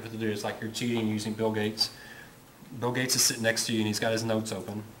exactly what to do. It's like you're cheating using Bill Gates. Bill Gates is sitting next to you and he's got his notes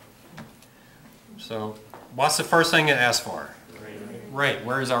open. So what's the first thing it asks for? Rate.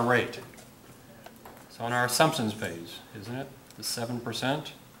 Where is our rate? It's on our assumptions page, isn't it? The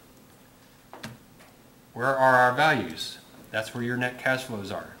 7%. Where are our values? That's where your net cash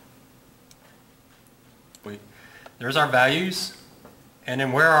flows are. There's our values, and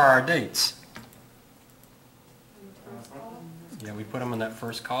then where are our dates? Yeah, we put them in that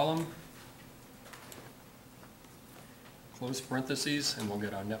first column. Close parentheses, and we'll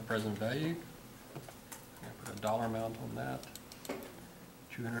get our net present value. I'll put a dollar amount on that.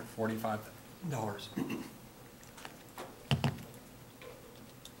 $245.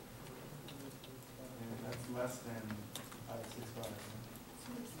 That's less than 565.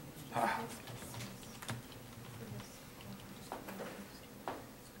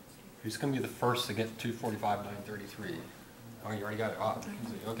 Who's going to be the first to get 245,933? Oh, you already got it. Ah,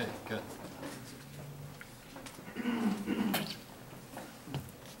 okay, good.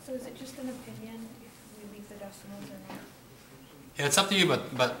 So is it just an opinion if we leave the decimals or not? Yeah, it's up to you,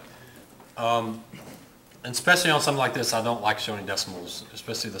 but especially on something like this, I don't like showing decimals,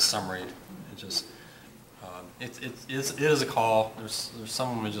 especially the summary. It just it is a call. There's some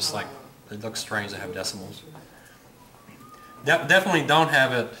of them are just like, it looks strange to have decimals. Definitely don't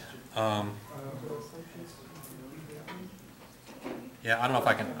have it. Yeah, I don't know if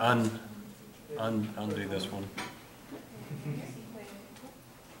I can undo this one.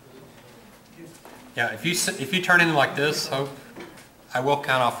 Yeah, if you turn in like this, Hope, I will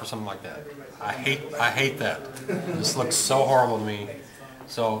count off for something like that. I hate that. It just looks so horrible to me.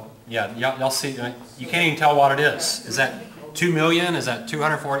 So yeah, y'all see, you can't even tell what it is. Is that 2 million? Is that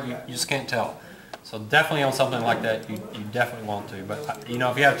 240? You just can't tell. So definitely on something like that, you definitely want to. But you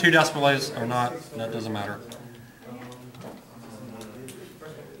know, if you have 2 decimal places or not, that doesn't matter.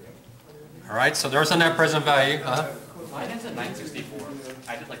 All right, so there's a net present value. Mine is at 964.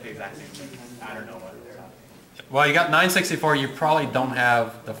 I did like the exact same thing. I don't know what. Well, you got 964. You probably don't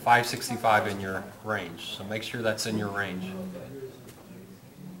have the 565 in your range, so make sure that's in your range.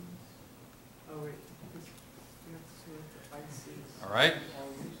 All right.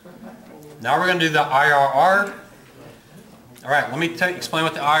 Now we're going to do the IRR. All right, let me explain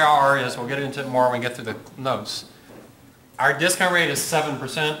what the IRR is. We'll get into it more when we get through the notes. Our discount rate is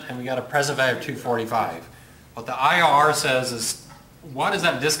 7%, and we got a present value of 245. What the IRR says is, what does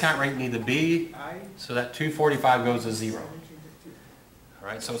that discount rate need to be so that 245 goes to 0? All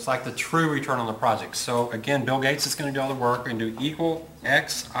right, so it's like the true return on the project. So again, Bill Gates is going to do all the work. We're going to do equal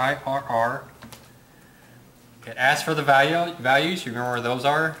XIRR. It asks for the values. You remember where those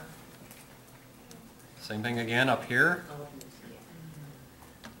are? Same thing again up here.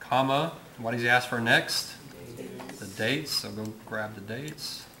 Comma. What does he ask for next? The dates. So go grab the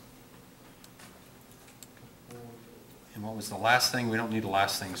dates. And what was the last thing? We don't need the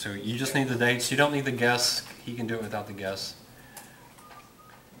last thing. So you just need the dates. You don't need the guess. He can do it without the guess.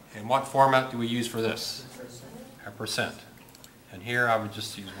 And what format do we use for this? A percent. And here I would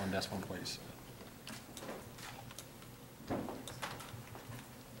just use 1 decimal place.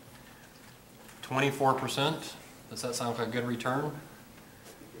 24%. Does that sound like a good return?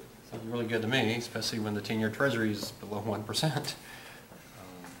 Sounds really good to me, especially when the 10-year Treasury is below 1%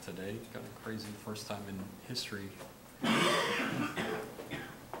 today. Got a crazy first time in history. So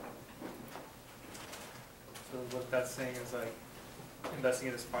what that's saying is like investing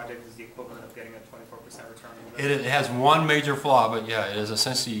in this project is the equivalent of getting a 24% return on investment? It has one major flaw, but yeah, it is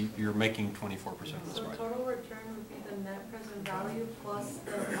essentially, you're making 24% of this So project. total return would be the net present value plus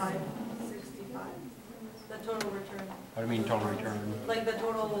the 565. The total return. What do you mean total return? Like the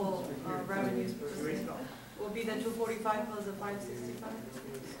total revenues per se would be the 245 plus the 565?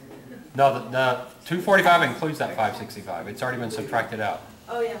 No, the 245 includes that 565. It's already been subtracted out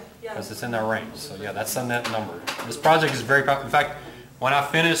Oh, yeah, yeah. because it's in that range. So yeah, that's the net number. This project is very, in fact, when I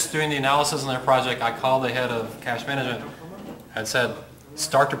finished doing the analysis on that project, I called the head of cash management and said,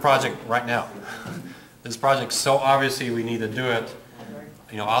 start the project right now. This project's so obviously we need to do it.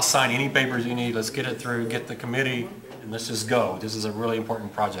 You know, I'll sign any papers you need. Let's get it through, get the committee, and let's just go. This is a really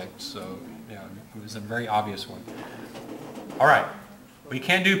important project. So yeah, it was a very obvious one. All right. We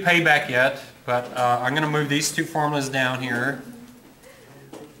can't do payback yet, but I'm going to move these two formulas down here.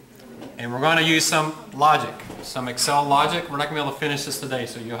 And we're going to use some logic, some Excel logic. We're not going to be able to finish this today,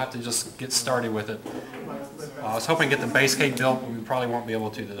 so you'll have to just get started with it. I was hoping to get the base cake built, but we probably won't be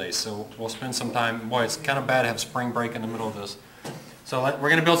able to today. So we'll spend some time. Boy, it's kind of bad to have spring break in the middle of this. So we're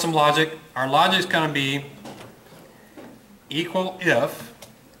going to build some logic. Our logic is going to be equal if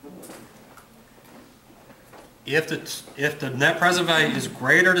the net present value is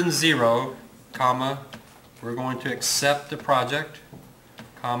greater than 0, comma, we're going to accept the project,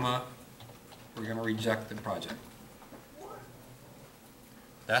 comma, we're going to reject the project.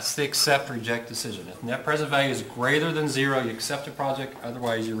 That's the accept, reject decision. If net present value is greater than 0, you accept the project,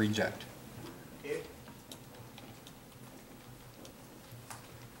 otherwise you reject.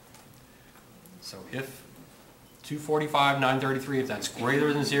 So if 245, 933, if that's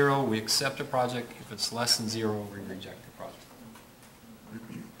greater than 0, we accept the project. If it's less than 0, we reject the project.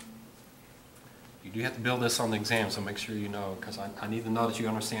 You do have to build this on the exam, so make sure you know, because I need to know that you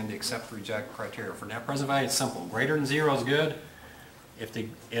understand the accept, reject criteria. For net present value, it's simple. Greater than 0 is good. If the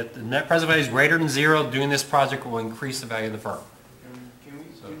net present value is greater than 0, doing this project will increase the value of the firm. Can we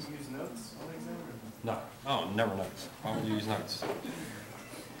use notes on the exam? No. Oh, never notes. Why would you use notes?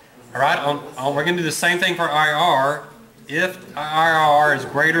 All right, we're going to do the same thing for IRR. If IRR is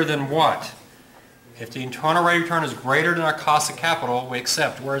greater than what? If the internal rate of return is greater than our cost of capital, we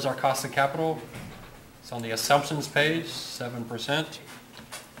accept. Where is our cost of capital? It's on the assumptions page, 7%.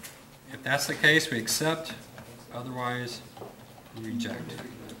 If that's the case, we accept. Otherwise, we reject.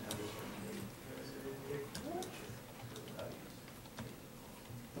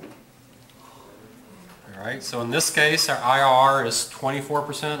 All right, so in this case, our IRR is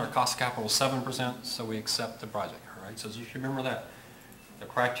 24%, our cost of capital is 7%, so we accept the project. All right, so you should remember that. The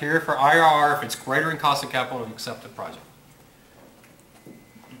criteria for IRR, if it's greater than cost of capital, we accept the project.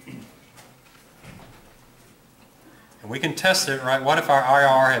 And we can test it, right? What if our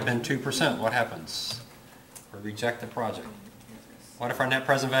IRR had been 2%? What happens? We reject the project. What if our net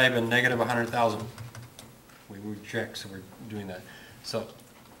present value had been negative 100,000? We reject, so we're doing that. So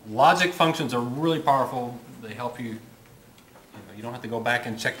logic functions are really powerful. They help you. You don't have to go back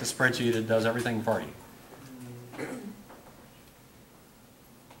and check the spreadsheet. It does everything for you.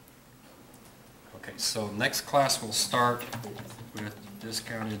 Okay, so next class we'll start with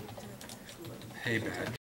discounted payback.